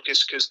laser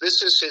focused because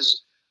this is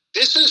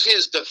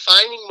his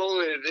defining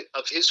moment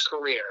of his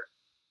career.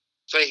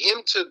 For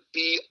him to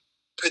be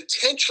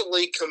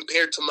potentially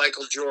compared to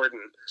Michael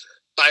Jordan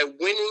by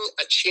winning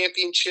a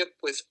championship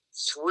with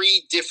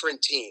 3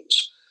 different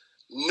teams.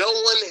 No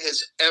one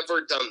has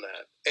ever done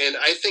that. And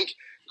I think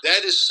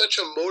that is such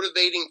a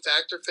motivating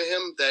factor for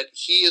him that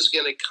he is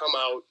going to come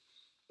out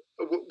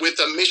with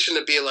a mission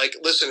to be like,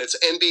 listen, it's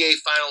NBA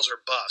Finals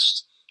or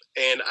bust.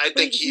 And I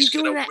think he's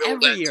going to will that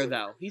every year,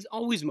 though. He's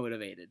always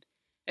motivated.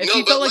 If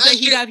he felt like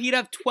that, he'd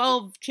have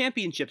 12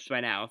 championships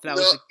by now. If that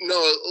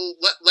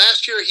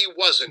last year he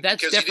wasn't.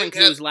 That's different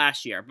because it was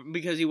last year,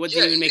 because he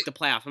didn't even make the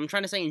playoffs. I'm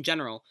trying to say in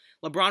general,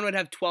 LeBron would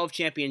have 12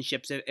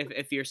 championships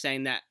if you're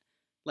saying that.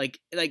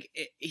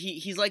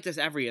 He's like this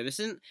every year. This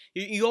isn't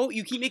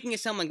you keep making it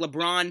sound like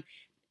LeBron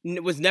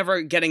was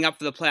never getting up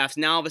for the playoffs.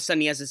 Now all of a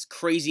sudden he has this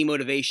crazy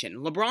motivation.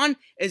 LeBron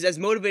is as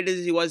motivated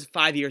as he was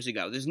 5 years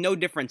ago. There's no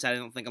difference, I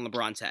don't think, on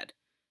LeBron's head.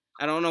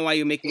 I don't know why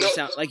you're making No, it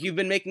sound like you've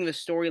been making the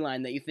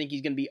storyline that you think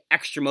he's going to be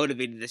extra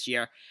motivated this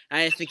year. And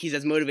I think he's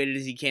as motivated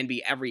as he can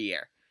be every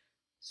year.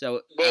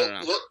 So, well, I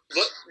don't know.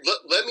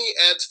 let me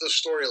add to the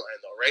storyline,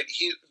 though, right?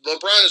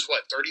 LeBron is,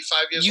 what, 35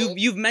 years old?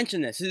 You've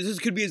mentioned this. This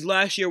could be his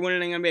last year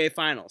winning NBA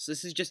Finals.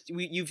 This is just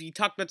you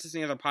talked about this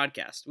in the other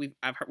podcast.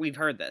 We've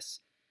heard this.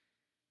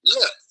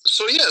 Yeah.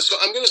 So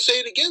I'm going to say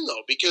it again,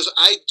 though, because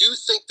I do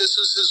think this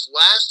is his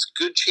last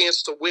good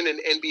chance to win an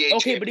NBA championship.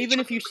 Okay, but even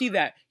if you see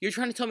that, you're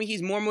trying to tell me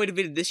he's more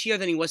motivated this year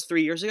than he was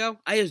 3 years ago?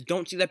 I just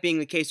don't see that being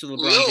the case with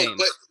LeBron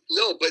James.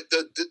 But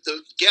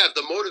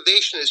the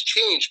motivation has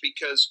changed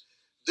because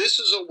this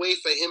is a way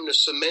for him to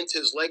cement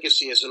his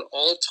legacy as an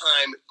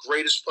all-time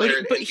greatest player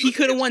in NBA. But he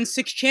could have won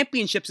 6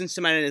 championships and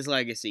cemented his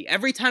legacy.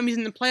 Every time he's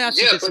in the playoffs,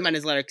 he could cement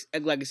his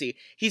legacy.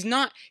 He's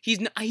not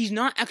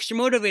extra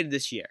motivated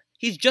this year.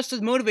 He's just as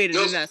motivated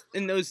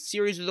in those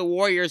series with the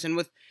Warriors and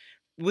with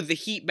the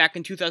Heat back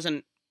in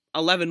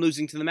 2011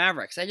 losing to the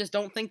Mavericks. I just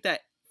don't think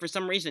that for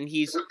some reason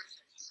he's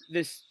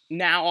this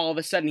now all of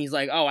a sudden he's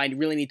like, oh, I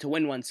really need to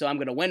win one, so I'm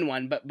going to win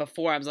one. But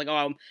before I was like,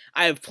 oh,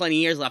 I have plenty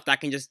of years left. I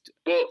can just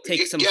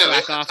take some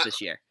slack off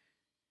this year.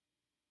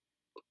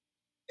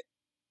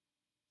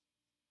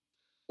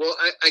 Well,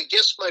 I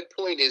guess my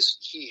point is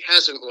he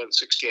hasn't won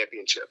 6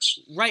 championships.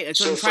 Right, that's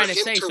what I'm trying to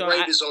say. So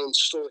write his own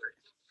story.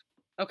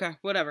 Okay,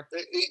 whatever.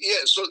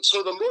 Yeah,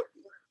 so the more...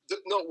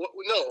 No,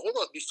 hold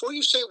on. Before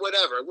you say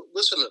whatever,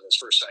 listen to this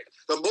for a second.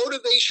 The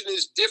motivation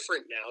is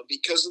different now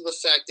because of the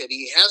fact that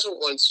he hasn't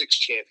won 6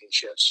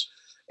 championships,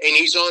 and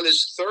he's on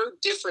his 3rd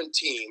different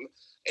team,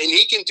 and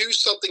he can do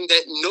something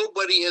that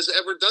nobody has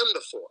ever done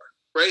before,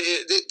 right?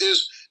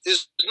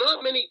 There's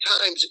not many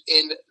times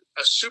in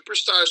a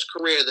superstar's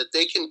career that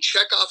they can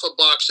check off a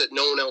box that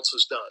no one else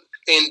has done.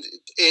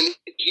 And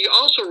he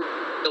also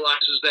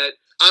realizes that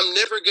I'm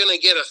never going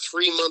to get a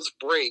 3-month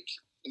break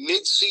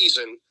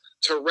mid-season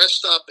to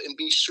rest up and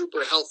be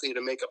super healthy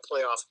to make a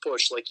playoff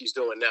push like he's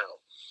doing now.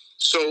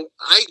 So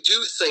I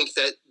do think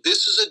that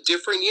this is a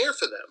different year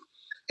for them.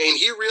 And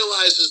he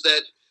realizes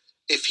that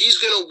if he's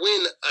going to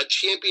win a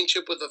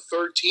championship with a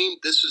 3rd team,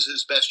 this is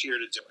his best year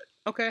to do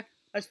it. Okay,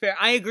 that's fair.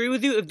 I agree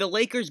with you. If the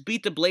Lakers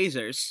beat the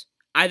Blazers,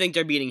 I think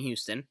they're beating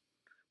Houston.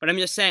 But I'm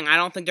just saying, I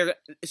don't think they're...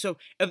 So,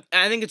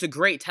 I think it's a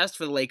great test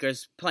for the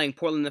Lakers playing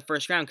Portland in the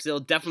first round because it'll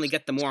definitely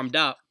get them warmed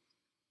up.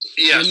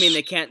 Yes. I mean,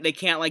 they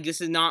can't like, this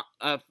is not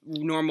a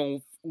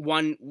normal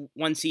 1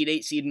 seed,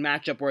 8 seed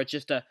matchup where it's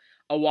just a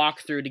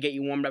walkthrough to get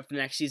you warmed up for the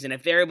next season.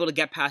 If they're able to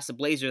get past the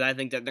Blazers, I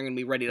think that they're going to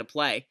be ready to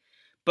play.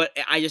 But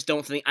I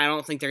don't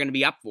think they're going to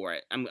be up for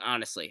it.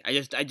 Honestly, I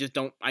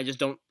don't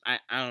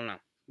know.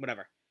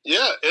 Whatever.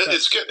 Yeah,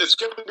 it's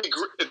going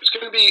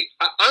to be.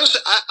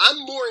 Honestly, I'm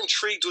more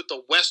intrigued with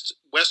the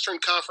Western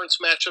Conference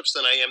matchups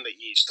than I am the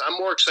East. I'm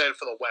more excited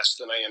for the West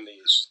than I am the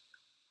East.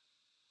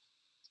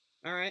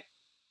 All right.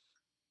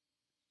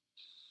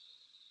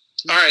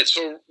 All right,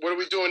 so what are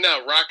we doing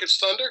now? Rockets,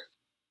 Thunder?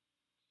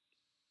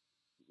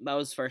 That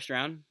was first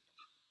round.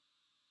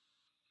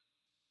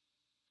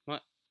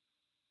 What?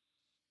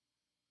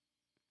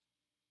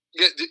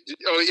 Yeah.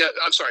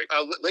 I'm sorry.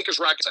 Lakers,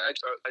 Rockets. I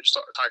just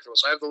talked to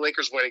us. I have the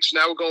Lakers winning. So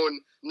now we're going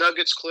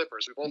Nuggets,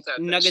 Clippers. We both have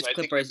Nuggets, this.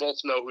 Clippers. I think we both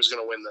know who's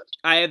going to win this.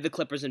 I have the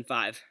Clippers in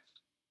 5.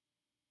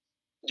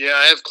 Yeah,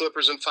 I have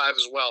Clippers in 5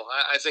 as well.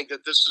 I think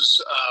that this is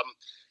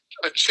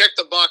a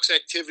check-the-box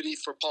activity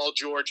for Paul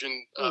George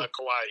and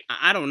Kawhi.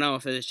 I don't know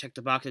if it is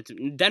check-the-box.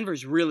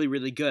 Denver's really,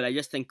 really good. I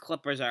just think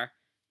Clippers are...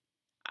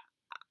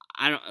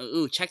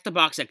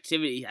 check-the-box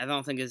activity I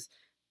don't think is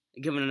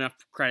given enough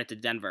credit to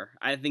Denver.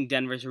 I think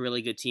Denver's a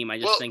really good team. I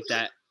just think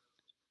that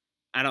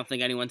I don't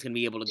think anyone's going to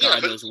be able to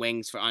guard those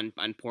wings on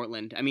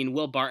Portland. I mean,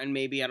 Will Barton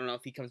maybe. I don't know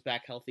if he comes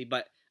back healthy,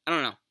 but I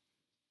don't know.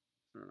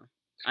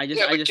 I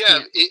just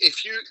can't.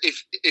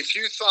 If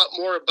you thought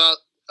more about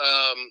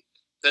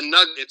the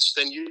Nuggets,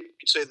 then you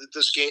could say that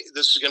this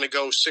is going to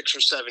go 6 or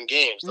 7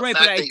 games. The right,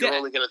 fact but that you're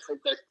only going to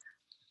think that.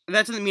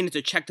 That doesn't mean it's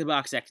a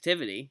check-the-box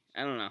activity.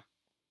 I don't know.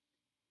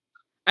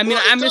 I mean,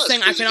 I'm just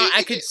saying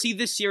I could see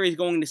this series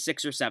going to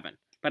 6 or 7,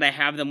 but I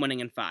have them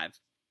winning in 5.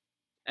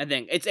 I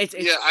think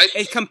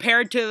it's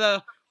compared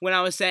to when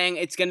I was saying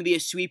it's going to be a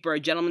sweep or a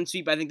gentleman's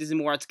sweep. I think this is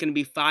more. It's going to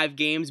be 5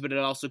 games, but it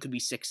also could be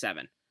 6,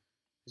 7.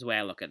 Is the way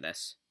I look at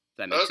this. If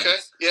that makes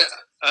sense. Yeah,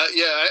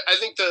 I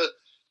think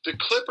the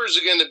Clippers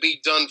are going to be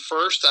done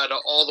first out of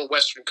all the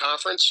Western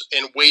Conference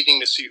and waiting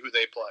to see who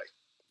they play.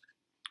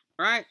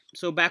 All right,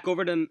 so back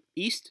over to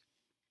East.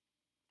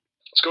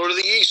 Let's go to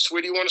the East.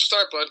 Where do you want to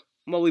start, bud?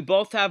 Well, we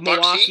both have Bucks,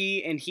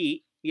 Milwaukee and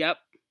Heat. Yep.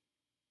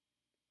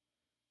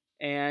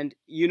 And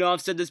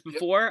I've said this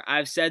before.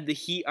 I've said the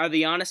Heat are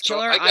the honest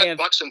killer. So I have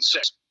Bucks in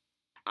 6.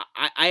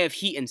 I have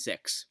Heat in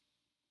 6.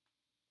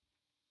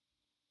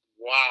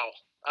 Wow.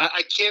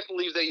 I can't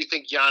believe that you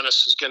think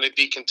Giannis is going to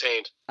be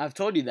contained. I've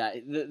told you that.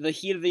 The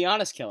Heat of the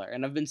honest killer,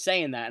 and I've been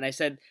saying that. And I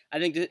said I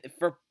think that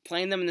for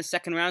playing them in the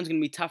second round is going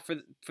to be tough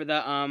for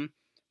the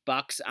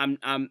Bucks. I'm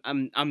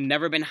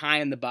never been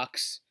high on the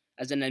Bucks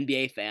as an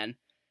NBA fan.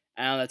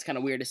 I know that's kind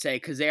of weird to say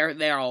because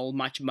they're a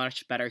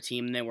much better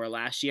team than they were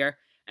last year.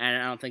 and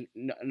I don't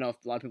know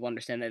if a lot of people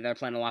understand that they're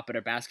playing a lot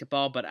better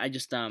basketball. But I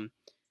just I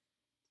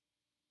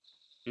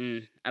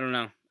don't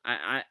know.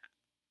 And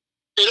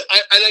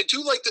I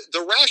do like the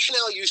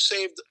rationale you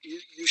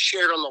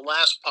shared on the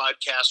last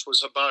podcast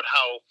was about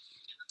how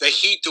the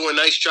Heat do a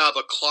nice job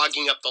of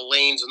clogging up the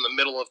lanes in the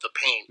middle of the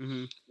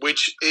paint,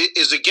 which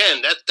is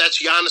again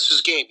that's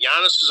Giannis's game.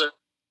 Giannis is a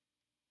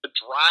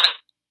drive,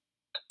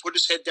 put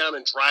his head down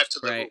and drive to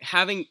the hoop.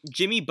 Having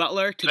Jimmy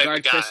Butler to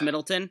guard Chris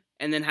Middleton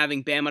and then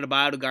having Bam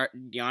Adebayo to guard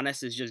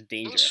Giannis is just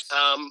dangerous.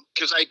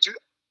 Because I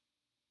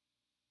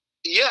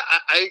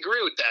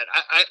agree with that.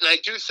 I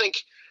do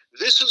think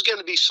this is going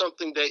to be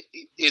something that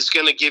is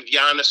going to give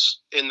Giannis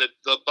and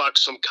the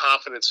Bucks some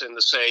confidence in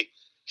to say,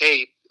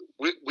 hey,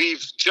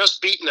 we've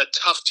just beaten a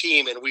tough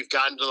team and we've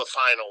gotten to the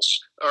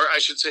finals, or I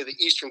should say the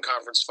Eastern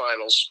Conference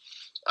Finals,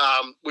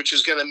 which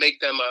is going to make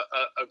them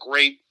a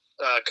great,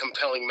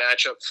 compelling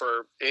matchup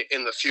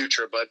in the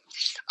future. But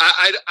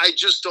I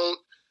just don't.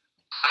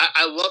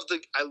 I love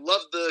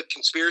the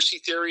conspiracy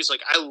theories.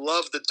 Like I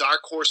love the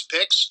dark horse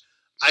picks.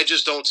 I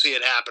just don't see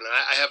it happen.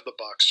 I have the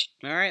Bucks.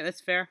 All right,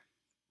 that's fair.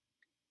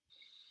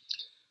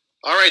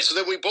 All right, so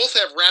then we both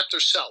have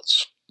Raptors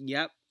Celts.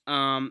 Yep.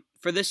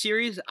 For this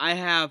series, I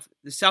have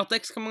the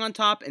Celtics coming on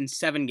top in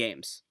 7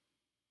 games.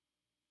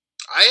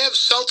 I have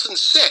Celts in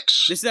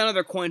 6. This is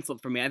another coin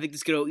flip for me. I think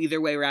this could go either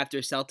way,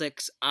 Raptors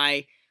Celtics.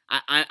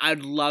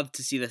 I'd love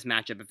to see this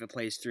matchup if it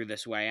plays through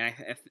this way,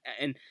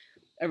 and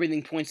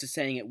everything points to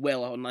saying it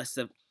will, unless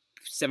the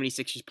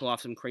 76ers pull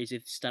off some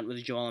crazy stunt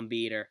with Joel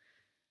Embiid, or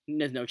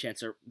there's no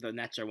chance the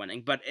Nets are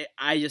winning. But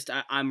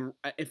I'm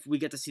if we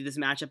get to see this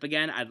matchup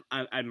again,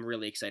 I'm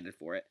really excited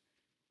for it.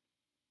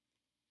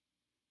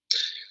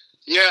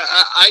 Yeah,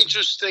 I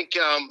just think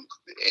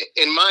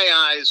in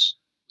my eyes,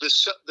 the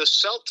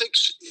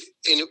Celtics,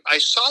 and I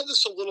saw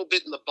this a little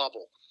bit in the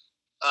bubble.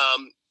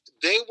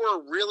 They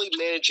were really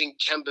managing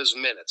Kemba's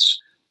minutes.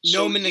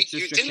 No minutes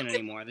restriction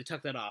anymore. They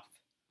took that off.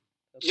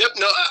 Yep,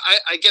 no,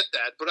 I get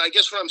that. But I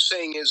guess what I'm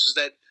saying is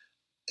that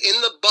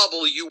in the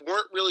bubble, you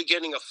weren't really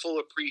getting a full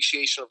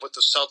appreciation of what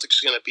the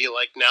Celtics are going to be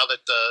like now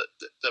that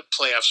the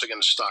playoffs are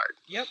going to start.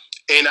 Yep.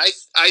 And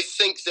I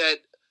think that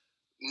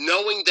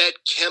knowing that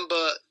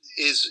Kemba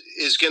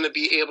is going to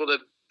be able to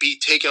be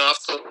taken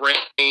off the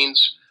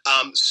reins,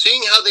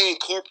 seeing how they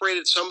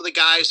incorporated some of the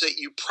guys that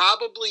you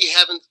probably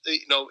haven't,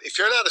 if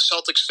you're not a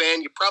Celtics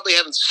fan, you probably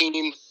haven't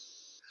seen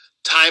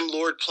Time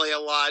Lord play a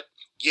lot.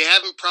 You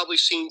haven't probably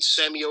seen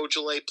Semi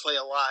Ojeleye play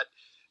a lot.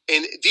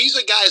 And these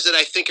are guys that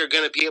I think are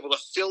going to be able to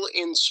fill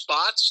in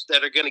spots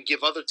that are going to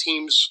give other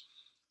teams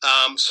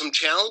some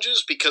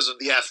challenges because of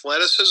the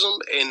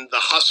athleticism and the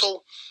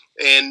hustle.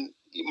 And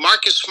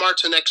Marcus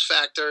Smart's an X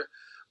factor.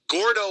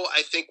 Gordo,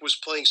 I think, was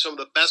playing some of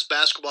the best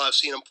basketball I've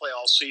seen him play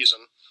all season.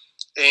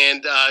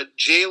 And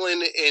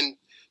Jalen and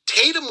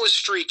Tatum was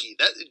streaky.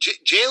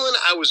 Jalen,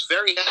 I was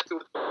very happy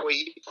with the way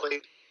he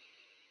played.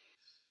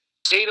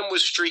 Tatum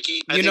was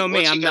streaky. I'm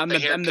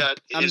the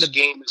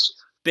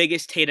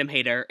biggest Tatum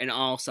hater in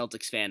all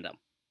Celtics fandom.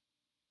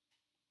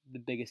 The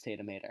biggest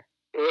Tatum hater.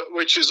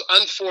 Which is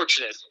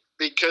unfortunate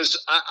because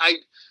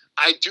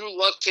I do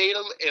love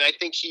Tatum, and I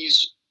think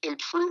he's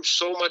improved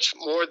so much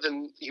more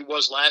than he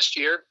was last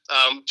year,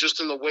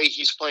 just in the way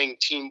he's playing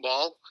team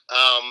ball.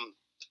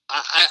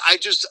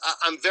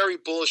 I'm very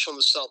bullish on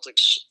the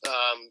Celtics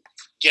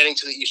getting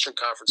to the Eastern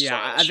Conference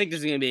Finals. I think this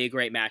is going to be a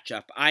great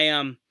matchup.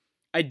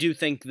 I do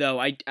think, though,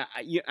 I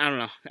don't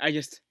know.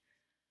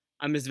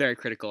 I'm just very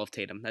critical of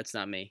Tatum. That's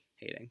not me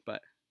hating,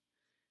 but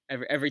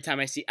every time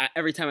I see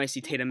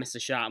Tatum miss a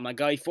shot, I'm like,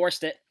 oh, he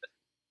forced it.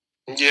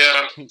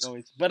 Yeah.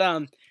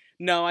 But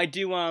no, I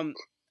do. I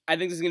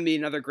think this is going to be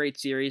another great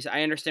series.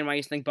 I understand why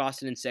you think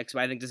Boston in 6,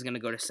 but I think this is going to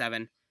go to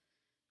 7.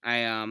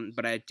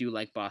 But I do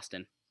like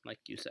Boston, like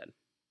you said,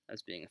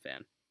 as being a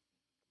fan.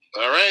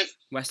 All right.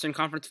 Western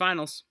Conference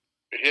Finals.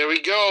 Here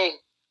we go.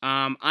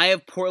 I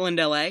have Portland,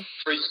 LA.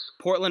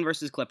 Portland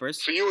versus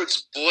Clippers. For you,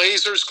 it's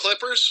Blazers,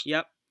 Clippers?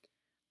 Yep.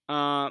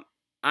 I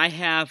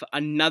have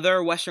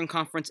another Western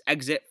Conference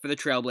exit for the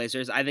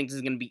Trailblazers. I think this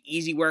is going to be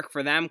easy work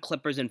for them.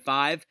 Clippers in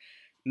 5.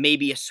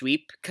 Maybe a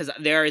sweep, because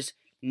there is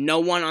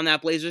no one on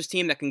that Blazers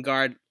team that can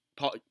guard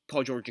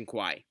Paul George and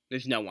Kawhi.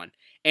 There's no one.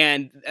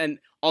 And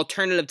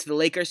alternative to the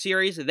Lakers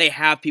series, they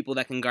have people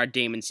that can guard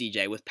Dame and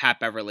CJ with Pat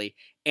Beverly,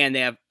 and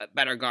they have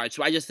better guards.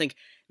 So I just think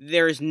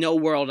there is no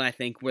world, I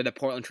think, where the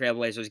Portland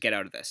Trailblazers get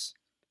out of this.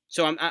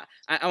 So I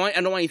don't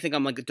want you to think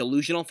I'm like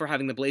delusional for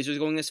having the Blazers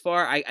going this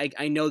far.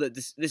 I know that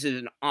this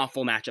is an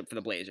awful matchup for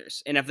the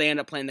Blazers, and if they end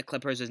up playing the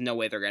Clippers, there's no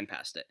way they're getting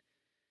past it.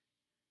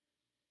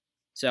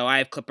 So I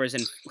have Clippers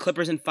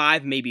in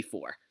 5, maybe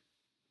 4.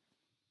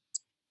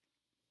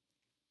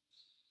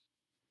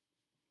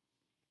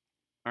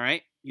 All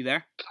right, you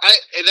there?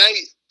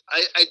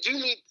 I do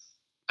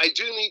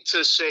need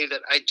to say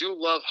that I do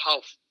love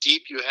how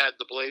deep you had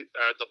the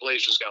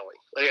Blazers going.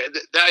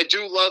 I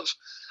do love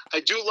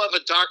a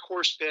dark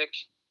horse pick.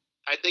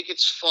 I think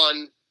it's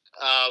fun.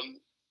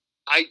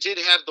 I did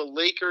have the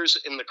Lakers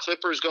and the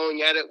Clippers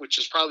going at it, which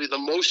is probably the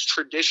most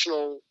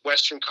traditional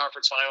Western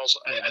Conference Finals.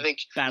 Yeah, I think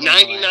battle of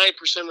the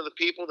 99% of the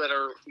people that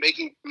are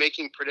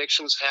making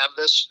predictions have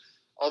this.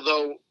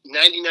 Although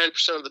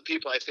 99% of the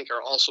people I think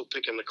are also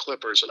picking the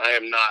Clippers, and I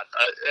am not.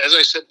 As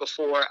I said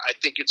before, I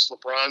think it's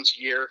LeBron's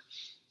year,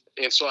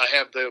 and so I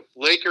have the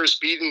Lakers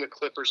beating the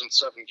Clippers in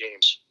 7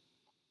 games.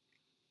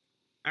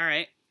 All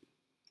right.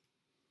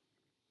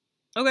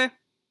 Okay.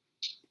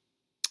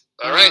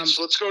 All right,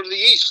 so let's go to the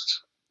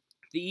East.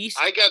 The East.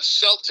 I got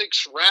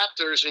Celtics,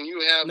 Raptors, and you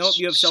have nope.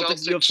 You have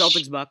Celtics. You have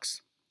Celtics,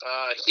 Bucks.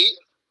 Heat.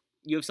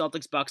 You have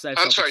Celtics, Bucks.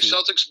 I'm sorry, Heat.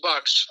 Celtics,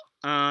 Bucks.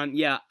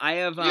 Yeah, I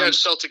have. You have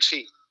Celtics,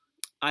 Heat.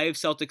 I have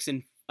Celtics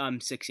in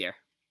 6 here.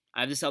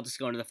 I have the Celtics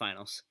going to the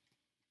finals.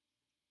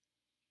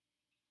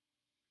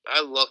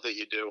 I love that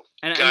you do.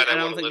 And God, I I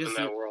don't want to think live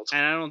in that world.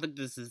 And I don't think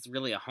this is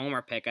really a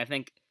homer pick. I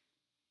think,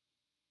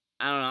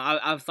 I don't know.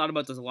 I've thought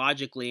about this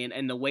logically,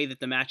 and the way that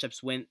the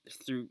matchups went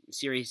through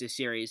series to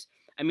series.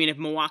 I mean, if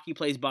Milwaukee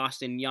plays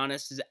Boston,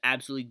 Giannis has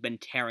absolutely been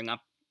tearing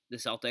up the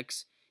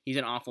Celtics. He's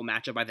an awful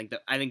matchup. I think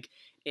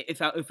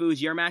if it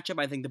was your matchup,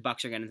 I think the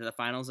Bucks are getting into the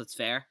finals. That's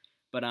fair.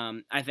 But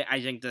I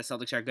think the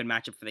Celtics are a good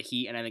matchup for the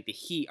Heat, and I think the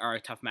Heat are a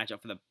tough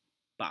matchup for the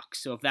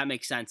Bucks. So if that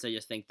makes sense, I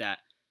just think that,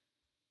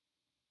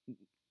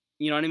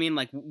 you know what I mean?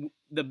 Like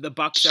the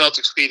Bucks.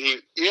 Celtics beat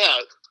Heat.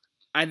 Yeah.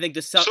 I think the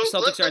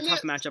Celtics are a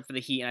tough matchup for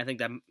the Heat, and I think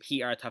the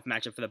Heat are a tough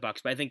matchup for the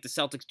Bucks. But I think the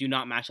Celtics do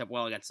not match up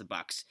well against the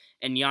Bucks,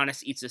 and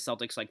Giannis eats the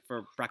Celtics like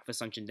for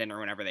breakfast, lunch, and dinner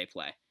whenever they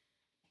play.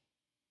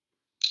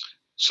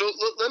 So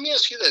let me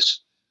ask you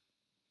this,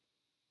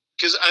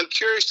 because I'm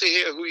curious to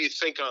hear who you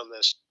think on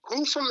this.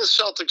 Who from the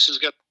Celtics is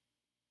going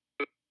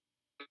to...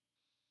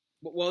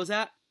 What was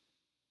that?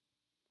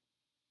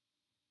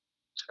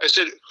 I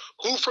said,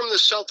 who from the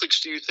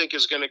Celtics do you think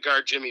is going to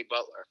guard Jimmy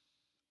Butler?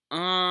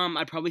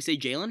 I'd probably say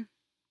Jalen.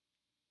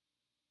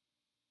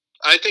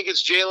 I think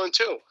it's Jalen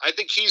too. I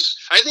think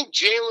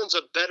Jalen's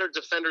a better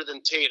defender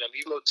than Tatum,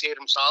 even though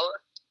Tatum's taller.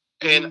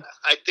 Mm-hmm. And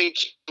I think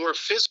more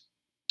physical,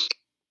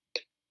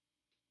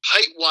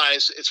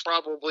 height-wise, it's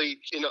probably,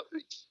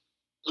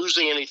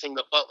 losing anything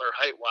to Butler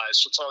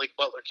height-wise. So it's not like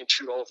Butler can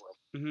shoot over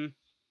him. Mm-hmm.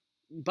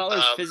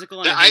 Butler's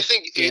physical, and I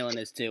think Jalen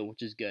is too,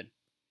 which is good.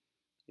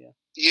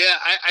 Yeah,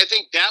 I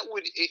think that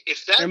would,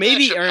 if that or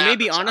maybe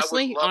happens,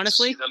 honestly,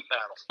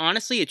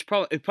 it'd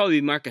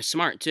probably be Marcus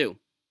Smart too.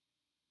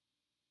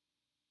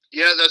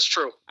 Yeah, that's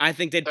true. I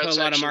think they'd put a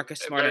lot of Marcus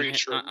Smart on.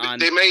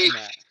 They may.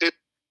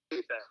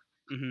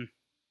 Mm-hmm.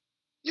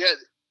 Yeah,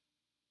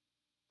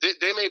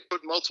 they may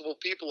put multiple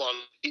people on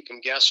to keep them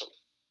guessing.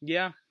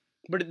 Yeah,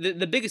 but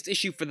the biggest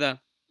issue for the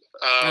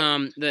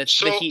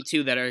Heat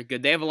too that are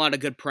good, they have a lot of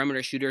good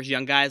perimeter shooters,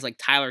 young guys like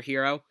Tyler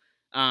Hero,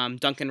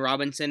 Duncan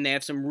Robinson. They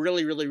have some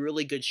really, really,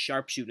 really good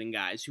sharpshooting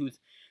guys who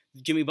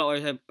Jimmy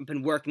Butler have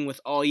been working with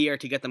all year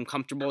to get them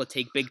comfortable to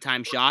take big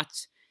time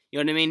shots. You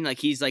know what I mean? Like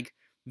he's like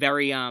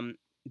very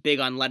big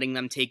on letting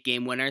them take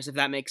game winners, if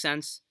that makes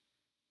sense.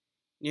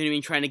 You know what I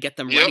mean? Trying to get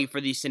them ready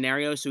for these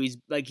scenarios. So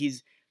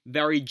he's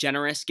very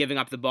generous giving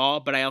up the ball,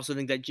 but I also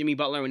think that Jimmy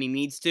Butler, when he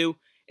needs to,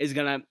 is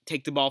going to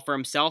take the ball for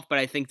himself. But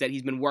I think that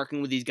he's been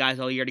working with these guys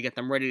all year to get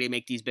them ready to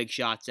make these big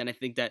shots. And I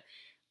think that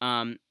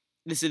I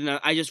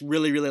just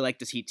really, really like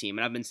this Heat team.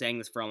 And I've been saying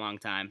this for a long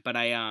time. But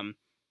I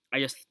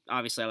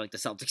obviously I like the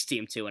Celtics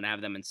team too and I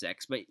have them in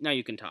 6. But now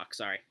you can talk.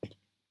 Sorry.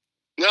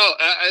 No,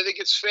 I think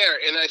it's fair.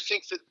 And I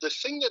think that the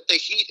thing that the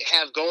Heat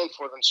have going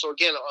for them, so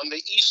again, on the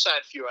East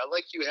side for you, I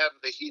like you have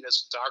the Heat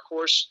as a dark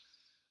horse.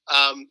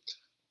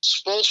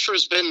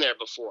 Spoelstra's been there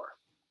before.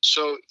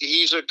 So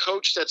he's a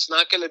coach that's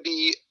not going to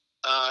be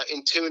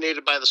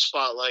intimidated by the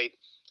spotlight.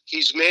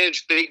 He's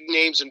managed big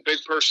names and big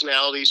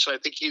personalities, so I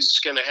think he's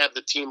going to have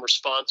the team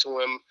respond to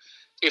him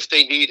if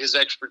they need his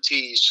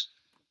expertise,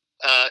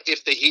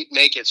 if the Heat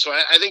make it. So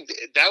I think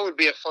that would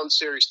be a fun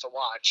series to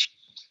watch.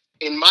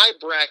 In my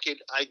bracket,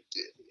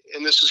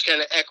 and this is kind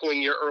of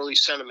echoing your early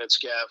sentiments,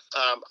 Gav,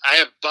 I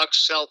have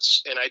Bucks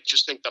Celts, and I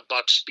just think the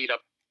Bucks speed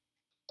up.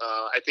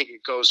 I think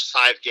it goes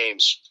 5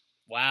 games.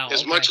 Wow.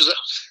 As much as,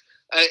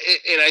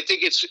 and I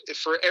think it's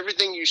for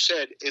everything you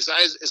said. As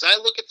I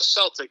look at the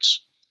Celtics,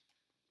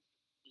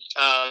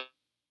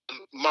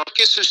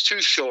 Marcus is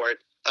too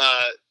short.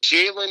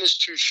 Jalen is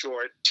too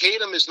short.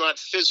 Tatum is not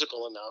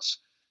physical enough.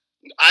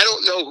 I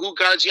don't know who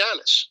guards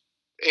Giannis,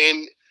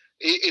 and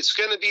it's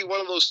going to be one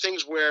of those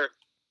things where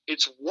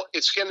it's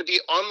going to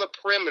be on the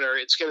perimeter.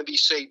 It's going to be,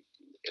 say,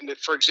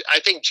 I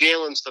think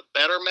Jalen's the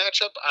better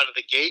matchup out of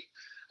the gate.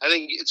 I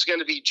think it's going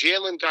to be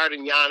Jalen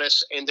guarding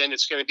Giannis, and then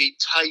it's going to be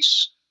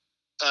Tice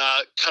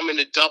coming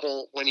to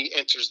double when he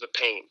enters the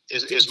paint.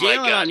 Is my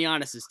Jalen guy. on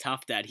Giannis is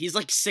tough, Dad. He's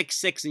like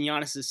 6'6", and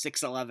Giannis is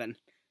 6'11".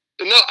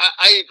 No,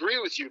 I agree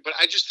with you, but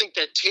I just think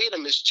that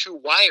Tatum is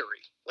too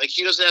wiry. Like,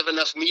 he doesn't have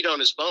enough meat on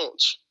his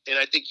bones, and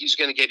I think he's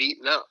going to get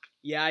eaten up.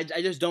 Yeah,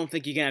 I just don't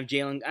think you can have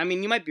Jalen. I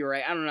mean, you might be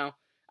right. I don't know.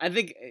 I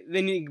think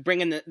then you bring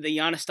in the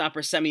Giannis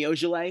stopper Semi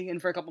Ojeleye in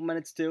for a couple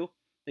minutes too.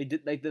 They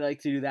like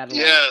to do that a lot.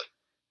 Yeah,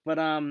 but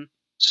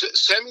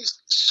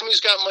Semi's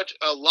got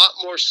a lot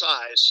more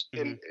size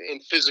and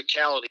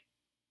physicality.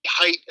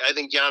 height, I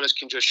think Giannis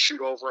can just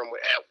shoot over him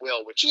at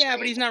will, which is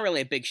but he's not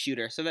really a big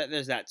shooter, so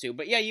there's that too.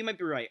 But yeah, you might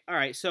be right. All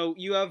right, so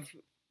you have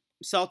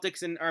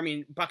Bucks in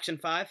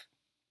 5?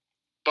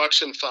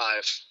 Bucks in 5.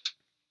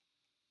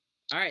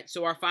 All right,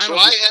 so our final. So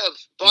I have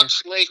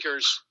Bucks,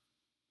 Lakers,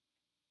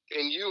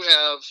 and you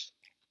have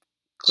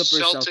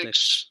Clippers,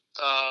 Celtics.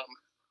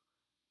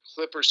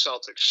 Clippers,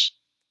 Celtics.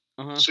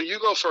 So you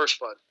go first,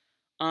 bud.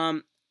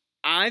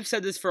 I've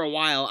said this for a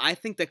while. I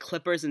think the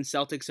Clippers and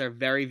Celtics are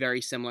very,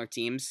 very similar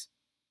teams.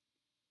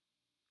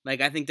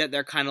 Like, I think that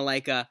they're kind of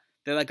like a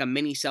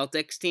mini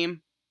Celtics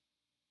team.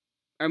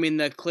 I mean,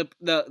 the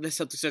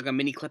Celtics are like a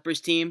mini Clippers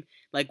team,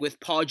 like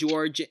with Paul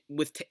George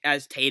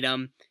as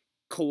Tatum,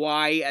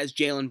 Kawhi as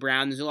Jaylen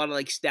Brown. There's a lot of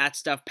like stat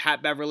stuff.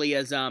 Pat Beverly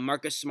as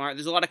Marcus Smart.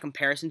 There's a lot of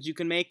comparisons you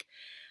can make.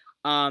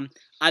 I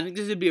think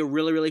this would be a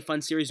really, really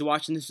fun series to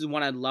watch, and this is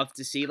one I'd love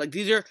to see. Like,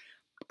 these are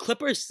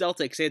Clippers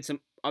Celtics. They had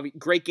some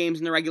great games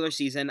in the regular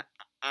season.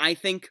 I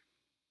think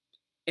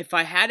if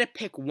I had to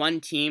pick one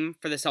team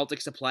for the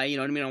Celtics to play, you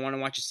know what I mean, I want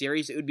to watch a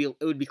series, it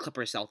would be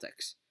Clippers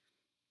Celtics.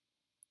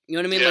 You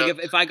know what I mean? Yeah.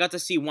 Like if I got to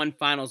see one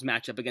finals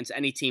matchup against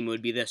any team, it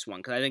would be this one,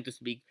 because I think this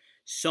would be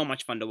so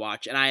much fun to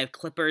watch. And I have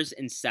Clippers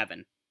in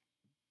 7.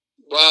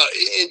 Well,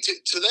 and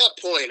to that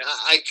point,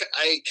 I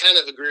kind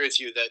of agree with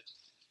you that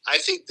I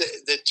think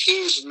the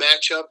teams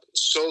match up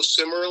so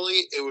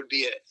similarly, it would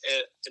be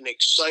an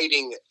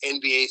exciting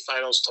NBA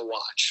Finals to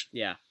watch.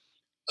 Yeah.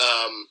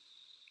 And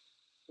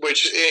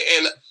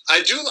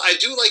I do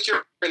like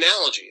your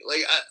analogy.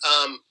 Like,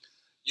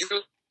 you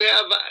have,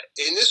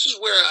 and this is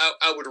where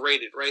I would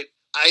rate it, right?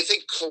 I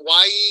think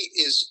Kawhi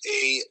is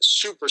a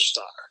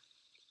superstar,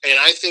 and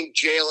I think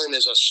Jaylen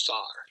is a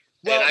star.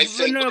 Well, and I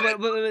think but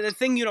the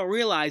thing you don't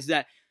realize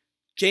that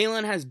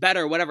Jaylen has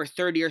better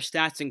third-year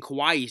stats than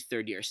Kawhi's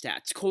third-year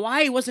stats.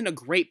 Kawhi wasn't a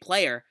great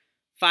player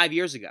 5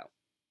 years ago.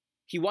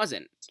 He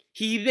wasn't.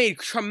 He made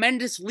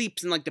tremendous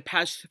leaps in like the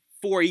past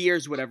 4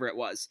 years, whatever it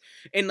was.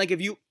 And like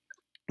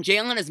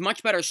Jaylen has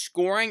much better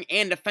scoring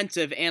and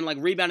defensive and like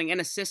rebounding and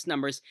assist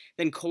numbers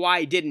than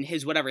Kawhi did in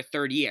his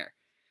third year.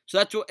 So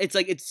that's what it's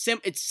like.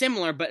 It's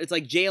similar, but it's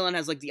like Jaylen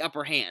has like the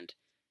upper hand,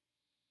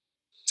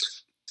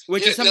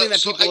 which is something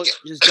that people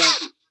just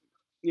don't.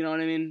 You know what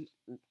I mean?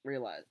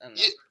 Realize. I don't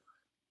know.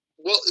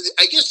 Well,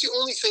 I guess the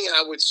only thing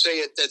I would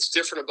say that's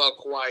different about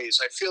Kawhi is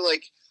I feel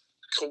like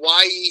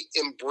Kawhi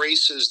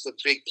embraces the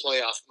big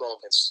playoff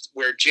moments,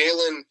 where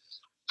Jaylen,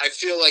 I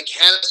feel like,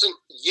 hasn't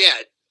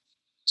yet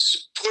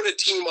put a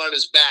team on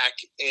his back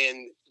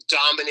and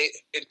dominate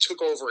and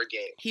took over a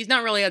game. He's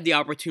not really had the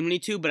opportunity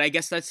to, but I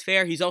guess that's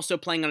fair. He's also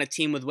playing on a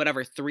team with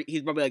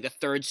he's probably like a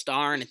third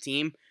star in a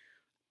team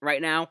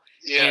right now.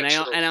 Yeah,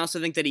 and I also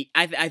think that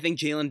I think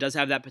Jaylen does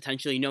have that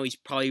potential. You know, he's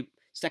probably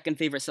second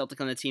favorite Celtic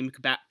on the team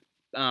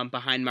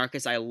behind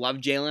Marcus. I love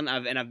Jaylen,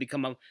 and I've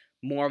become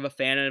more of a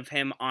fan of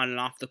him on and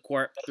off the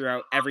court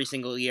throughout every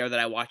single year that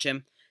I watch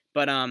him.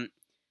 But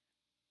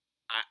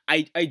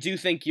I do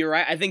think you're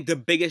right. I think the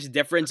biggest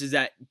difference is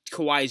that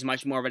Kawhi is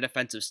much more of a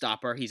defensive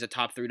stopper. He's a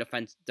top 3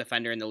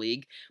 defender in the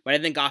league. But I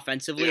think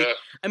offensively,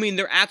 I mean,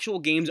 their actual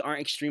games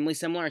aren't extremely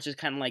similar. It's just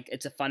kind of like,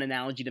 it's a fun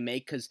analogy to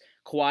make because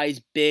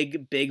Kawhi's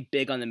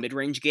big on the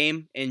mid-range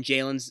game, and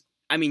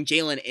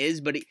Jaylen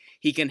is, but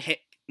he can hit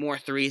more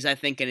threes, I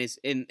think,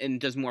 and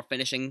does more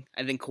finishing.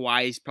 I think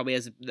Kawhi probably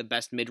has the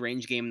best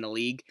mid-range game in the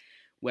league,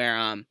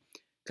 where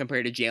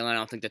compared to Jaylen, I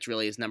don't think that's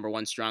really his number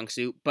one strong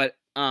suit. But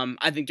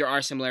I think there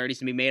are similarities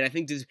to be made. I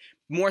think there's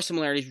more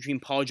similarities between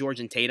Paul George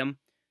and Tatum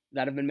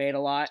that have been made a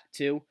lot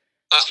too.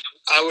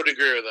 I would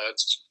agree with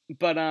that.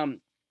 But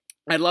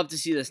I'd love to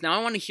see this. Now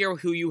I want to hear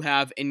who you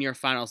have in your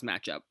finals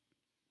matchup.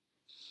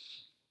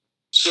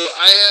 So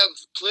I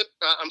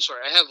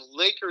have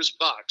Lakers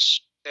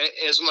Bucks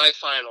as my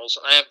finals.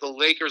 I have the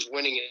Lakers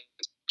winning it.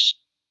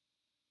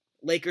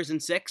 Lakers in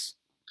 6?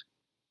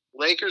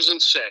 Lakers in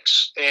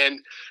 6.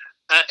 And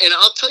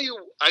I'll tell you,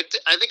 I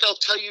think I'll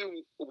tell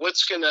you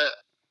what's going to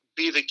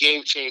be the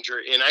game changer.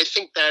 And I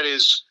think that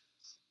is,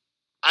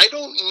 I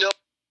don't know.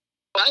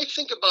 I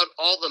think about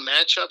all the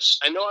matchups.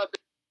 I know I've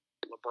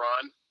been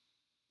LeBron.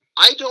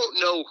 I don't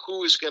know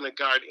who is going to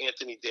guard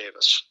Anthony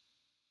Davis.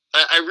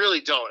 I really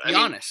don't.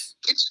 Giannis.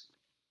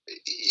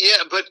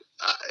 But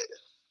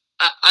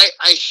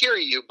I hear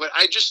you. But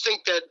I just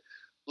think that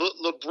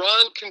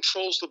LeBron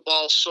controls the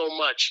ball so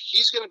much.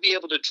 He's going to be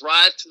able to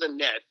drive to the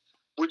net,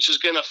 which is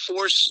going to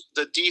force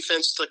the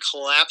defense to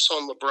collapse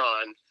on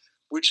LeBron,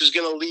 which is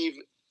going to leave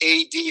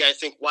AD, I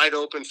think, wide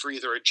open for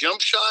either a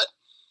jump shot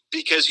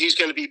because he's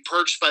going to be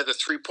perched by the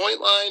 3-point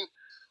line,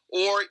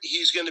 or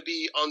he's going to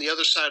be on the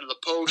other side of the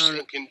post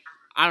and can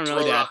throw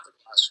it off the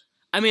glass.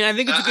 I mean, I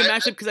think it's a good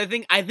matchup because I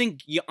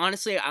think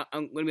honestly,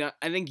 I'm going to be honest,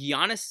 I think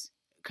Giannis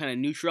kind of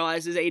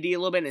neutralizes AD a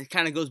little bit, and it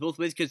kind of goes both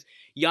ways because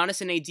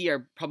Giannis and AD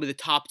are probably the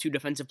top 2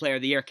 Defensive Player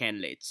of the Year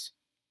candidates.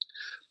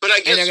 But I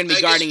guess, and they're going to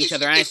be guarding each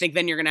other. And I think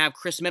then you're going to have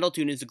Chris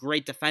Middleton, who's a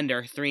great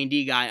defender,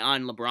 3-and-D guy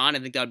on LeBron. I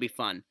think that would be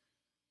fun.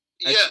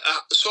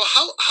 So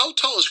how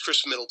tall is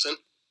Chris Middleton?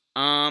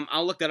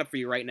 I'll look that up for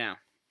you right now.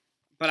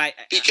 But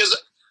because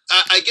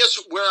I guess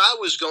where I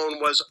was going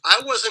was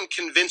I wasn't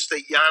convinced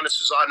that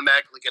Giannis is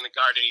automatically going to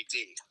guard AD.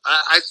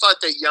 I thought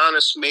that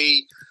Giannis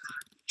may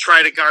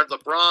try to guard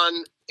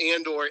LeBron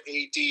and or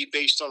AD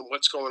based on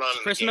what's going on.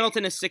 Chris in the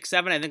Middleton is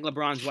 6'7". I think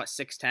LeBron's what,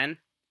 6'10".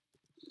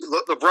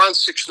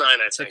 LeBron's 6'9".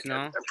 I think 6'9"?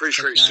 I'm pretty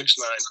sure he's 6'9".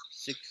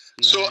 6'9".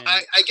 So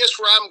I guess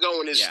where I'm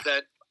going is Yeah.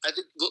 that I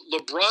think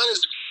LeBron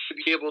is going to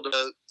be able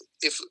to.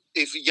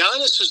 If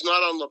Giannis is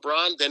not on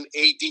LeBron, then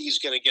AD is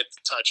going to get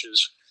the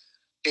touches.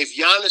 If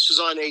Giannis is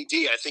on AD,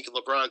 I think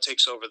LeBron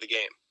takes over the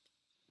game.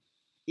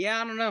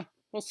 Yeah, I don't know.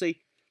 We'll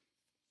see.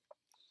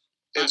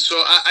 And so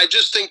I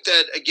just think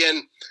that,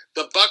 again,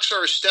 the Bucks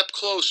are a step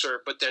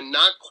closer, but they're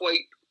not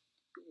quite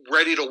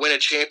ready to win a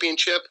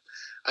championship.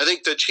 I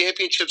think the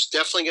championship's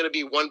definitely going to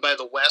be won by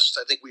the West.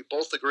 I think we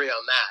both agree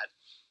on that.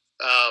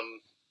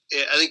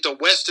 I think the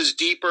West is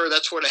deeper.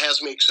 That's what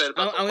has me excited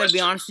about. I'm going to be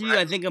honest with you.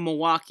 I think if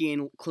Milwaukee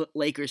and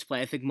Lakers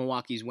play, I think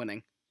Milwaukee's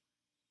winning.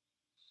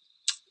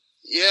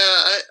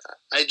 Yeah,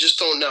 I just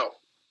don't know.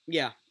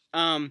 Yeah.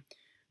 But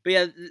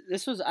yeah,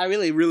 I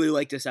really, really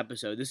like this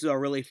episode. This is a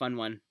really fun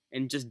one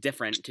and just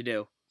different to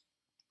do.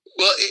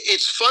 Well,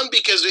 it's fun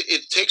because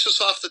it takes us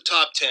off the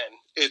top 10.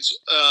 It's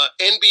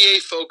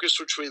NBA focused,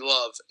 which we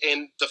love.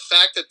 And the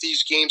fact that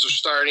these games are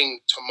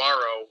starting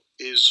tomorrow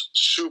is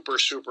super,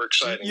 super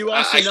exciting. You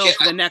also know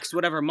for the next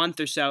whatever month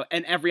or so,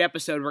 and every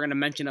episode we're going to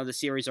mention how the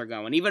series are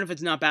going, even if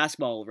it's not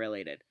basketball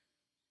related.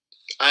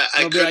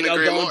 I couldn't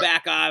agree going more.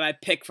 back, my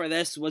pick for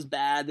this was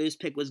bad, this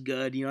pick was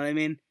good, you know what I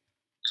mean?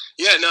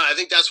 Yeah, no, I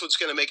think that's what's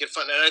going to make it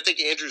fun. And I think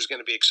Andrew's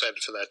going to be excited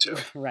for that too.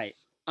 Right.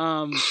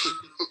 But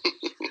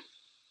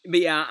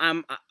yeah, I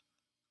don't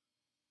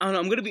know,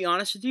 I'm going to be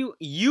honest with you.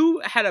 You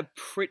had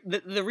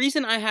the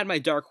reason I had my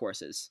dark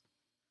horses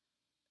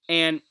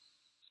and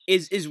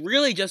is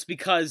really just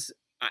because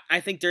I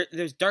think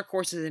there's dark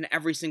horses in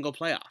every single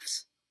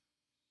playoffs.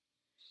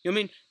 You know what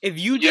I mean? If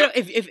you did,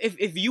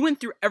 if you went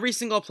through every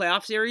single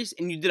playoff series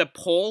and you did a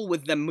poll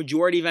with the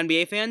majority of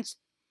NBA fans,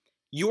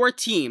 your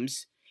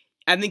teams,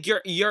 I think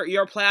your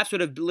playoffs would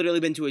have literally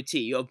been to a T.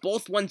 You have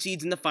both 1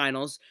 seeds in the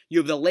finals. You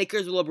have the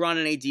Lakers with LeBron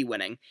and AD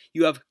winning.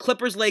 You have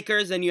Clippers,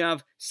 Lakers, and you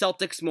have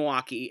Celtics,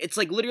 Milwaukee. It's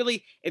like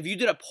literally, if you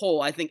did a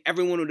poll, I think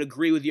everyone would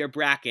agree with your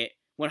bracket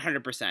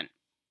 100%. Do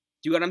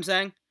you get what I'm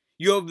saying?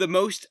 You have the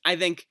most, I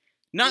think,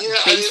 not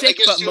basic,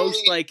 but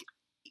most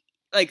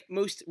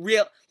most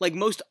real,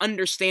 most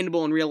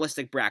understandable and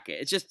realistic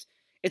bracket.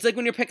 It's like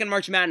when you're picking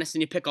March Madness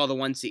and you pick all the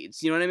 1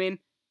 seeds. You know what I mean?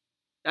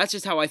 That's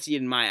just how I see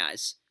it in my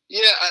eyes.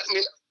 Yeah, I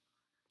mean,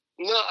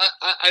 no,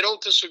 I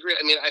don't disagree.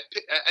 I mean, I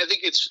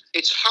think it's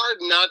hard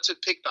not to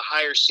pick the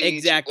higher seeds.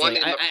 Exactly.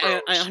 I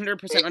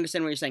 100%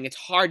 understand what you're saying. It's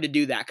hard to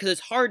do that because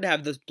it's hard to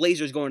have the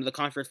Blazers going to the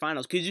conference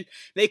finals because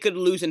they could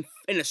lose in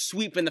a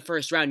sweep in the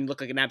first round and you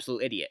look like an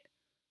absolute idiot.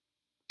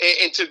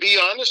 And to be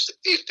honest,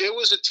 if there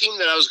was a team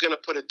that I was going to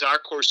put a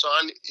dark horse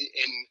on,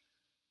 and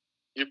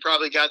you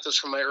probably got this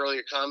from my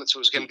earlier comments, it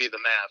was going to be the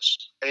Mavs.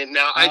 And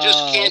now I just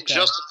can't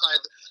justify.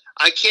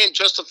 I can't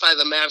justify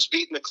the Mavs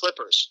beating the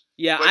Clippers.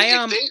 Yeah,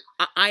 I'm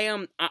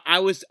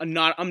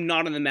not on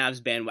the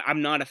Mavs bandwagon.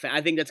 I'm not a fan. I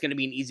think that's going to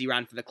be an easy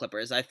round for the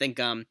Clippers. I think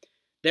I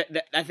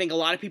think a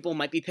lot of people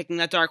might be picking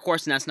that dark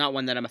horse, and that's not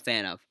one that I'm a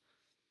fan of.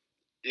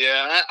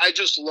 Yeah, I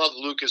just love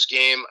Luka's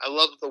game. I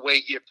love the way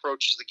he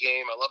approaches the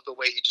game. I love the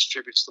way he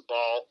distributes the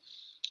ball.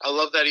 I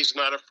love that he's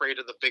not afraid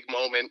of the big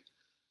moment.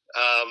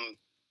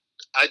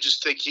 I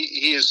just think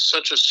he is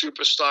such a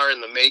superstar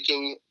in the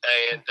making.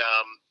 And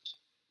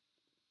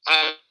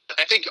I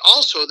think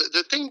also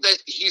the thing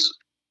that he's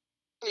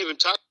even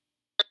talking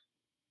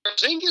about,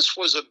 Porzingis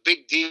was a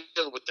big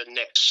deal with the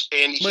Knicks.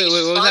 And wait,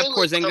 was that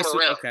Porzingis?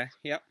 Okay,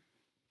 yep.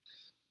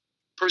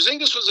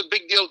 Porzingis was a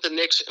big deal with the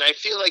Knicks, and I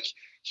feel like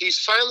he's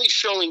finally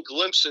showing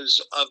glimpses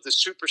of the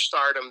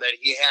superstardom that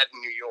he had in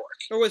New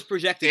York. Or was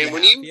projected to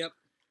have. Yep.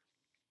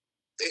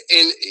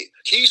 And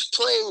he's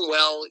playing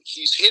well.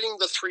 He's hitting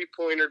the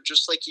three-pointer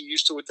just like he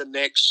used to with the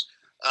Knicks.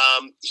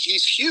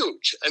 He's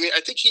huge. I mean,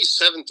 I think he's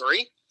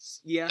 7'3".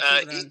 Yeah,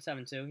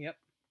 7'2". Yep.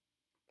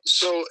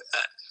 So,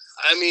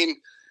 I mean,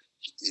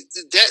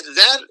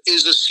 that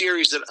is a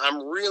series that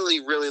I'm really,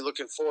 really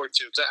looking forward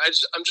to.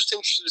 I'm just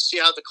interested to see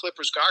how the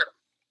Clippers guard him.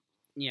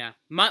 Yeah.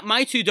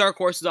 My 2 dark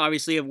horses,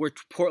 obviously, were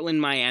Portland,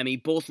 Miami,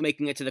 both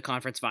making it to the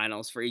conference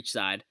finals for each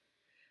side.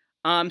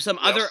 Some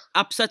other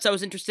upsets I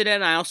was interested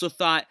in. I also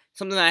thought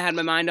something that I had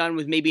my mind on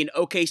was maybe an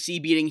OKC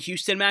beating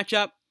Houston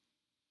matchup.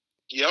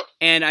 Yep.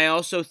 And I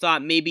also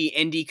thought maybe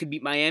Indy could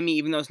beat Miami,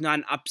 even though it's not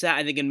an upset.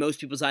 I think in most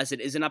people's eyes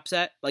it is an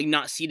upset. Like,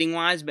 not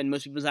seeding-wise, but in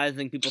most people's eyes, I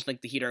think people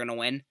think the Heat are going to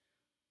win.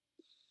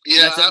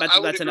 Yeah,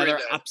 that's another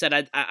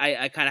upset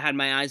I kind of had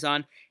my eyes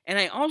on. And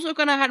I also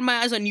kind of had my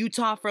eyes on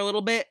Utah for a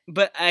little bit,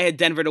 but I had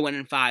Denver to win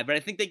in 5. But I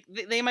think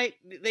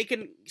they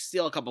can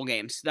steal a couple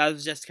games. That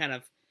was just kind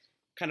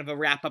of a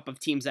wrap-up of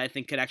teams that I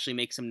think could actually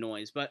make some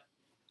noise. But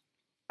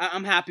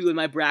I'm happy with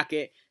my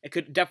bracket. It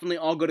could definitely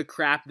all go to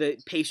crap. The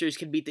Pacers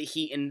could beat the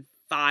Heat in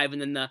 5,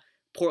 and then the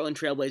Portland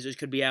Trailblazers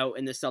could be out,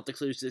 and the Celtics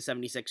lose to the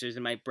 76ers,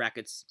 and my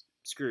bracket's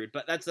screwed.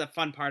 But that's the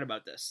fun part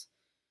about this.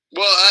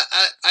 Well,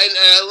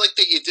 I like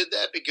that you did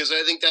that because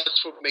I think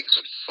that's what makes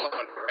it fun,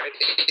 right?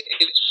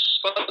 It's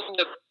fun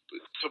to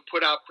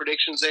put out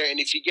predictions there, and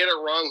if you get it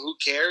wrong, who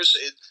cares?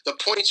 The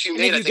points you And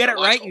made, if I you think, get are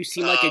it right, logical. you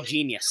seem like a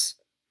genius.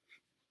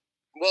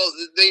 Well,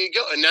 there you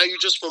go, and now you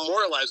just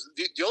memorialize.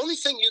 The only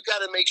thing you got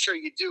to make sure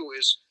you do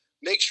is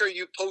make sure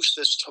you post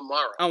this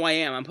tomorrow. Oh, I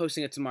am. I'm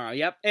posting it tomorrow.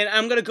 Yep. And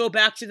I'm going to go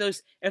back to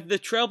those. If the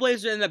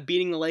Trailblazers end up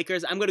beating the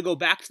Lakers, I'm going to go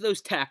back to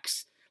those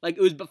texts. Like,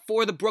 it was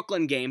before the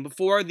Brooklyn game,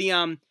 before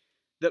the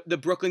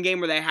Brooklyn game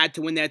where they had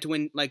to win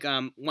like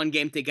one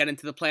game to get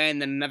into the play and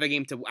then another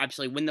game to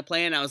actually win the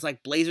play. And I was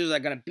like, Blazers are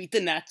going to beat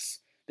the Nets,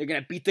 they're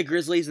going to beat the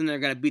Grizzlies, and they're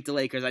going to beat the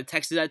Lakers. I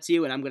texted that to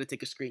you, and I'm going to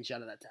take a screenshot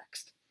of that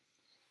text.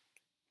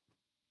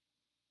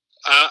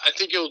 I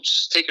think you'll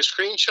just take a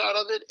screenshot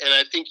of it, and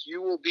I think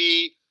you will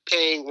be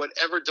paying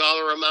whatever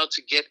dollar amount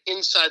to get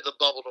inside the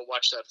bubble to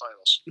watch that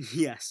finals.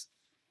 Yes.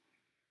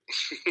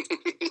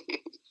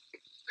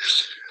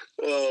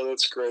 Oh,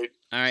 that's great.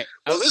 All right.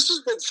 Well, this has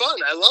been fun.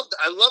 I love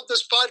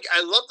this podcast.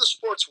 I love the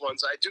sports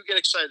ones. I do get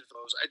excited for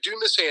those. I do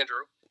miss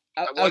Andrew.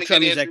 I want to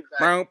get music.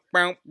 Andrew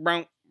back.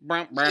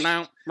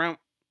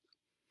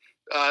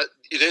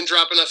 You didn't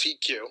drop enough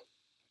EQ,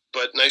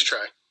 but nice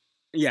try.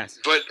 Yes.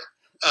 But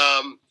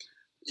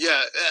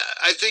yeah,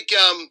 I think.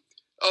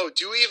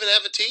 Do we even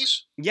have a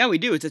tease? Yeah, we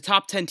do. It's a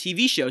top 10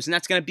 TV shows, and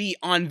that's going to be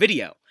on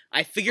video.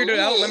 I figured it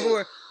out.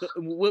 Remember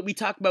what we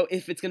talked about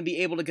if it's going to be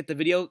able to get the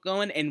video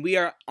going, and we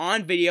are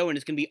on video, and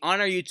it's going to be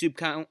on our YouTube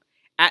account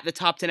at the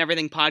Top 10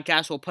 Everything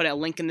Podcast. We'll put a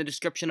link in the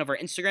description of our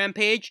Instagram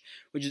page,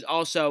 which is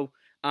also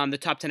the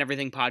Top 10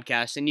 Everything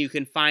Podcast, and you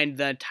can find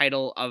the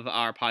title of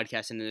our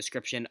podcast in the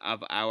description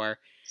of our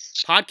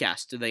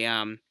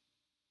podcast.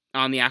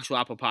 On the actual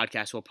Apple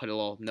Podcast, we'll put a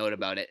little note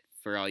about it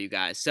for all you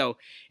guys. So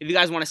if you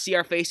guys want to see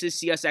our faces,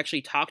 see us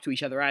actually talk to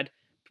each other, I'd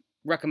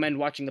recommend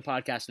watching the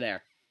podcast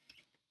there.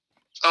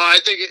 I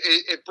think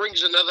it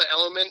brings another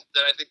element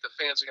that I think the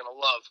fans are going to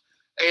love.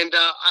 And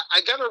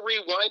I got to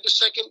rewind a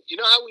second. You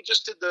know how we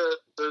just did the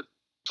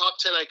top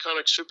 10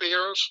 iconic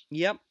superheroes?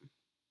 Yep.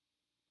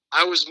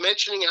 I was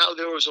mentioning how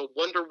there was a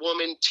Wonder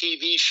Woman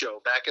TV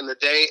show back in the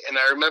day, and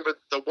I remember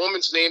the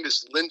woman's name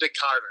is Linda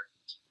Carter,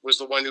 was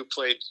the one who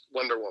played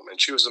Wonder Woman.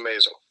 She was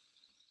amazing.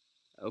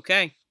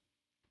 Okay.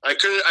 I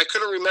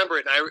couldn't remember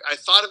it, and I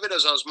thought of it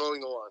as I was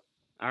mowing the lawn.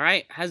 All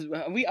right. Have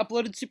we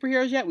uploaded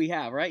superheroes yet? We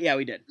have, right? Yeah,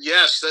 we did.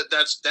 Yes,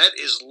 that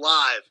is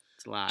live.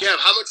 It's live. Yeah,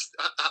 how much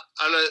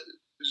on a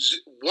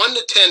 1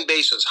 to 10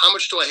 basis? How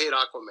much do I hate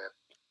Aquaman?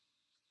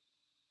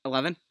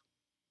 11.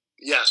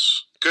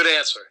 Yes, good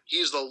answer.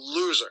 He's the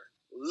loser.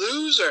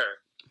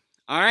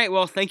 All right.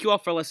 Well, thank you all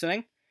for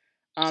listening.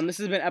 This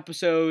has been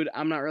episode,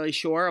 I'm not really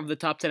sure, of the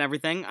Top 10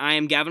 Everything. I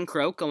am Gavin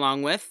Croak,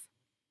 along with...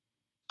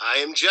 I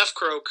am Jeff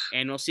Croak.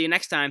 And we'll see you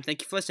next time.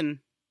 Thank you for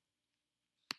listening.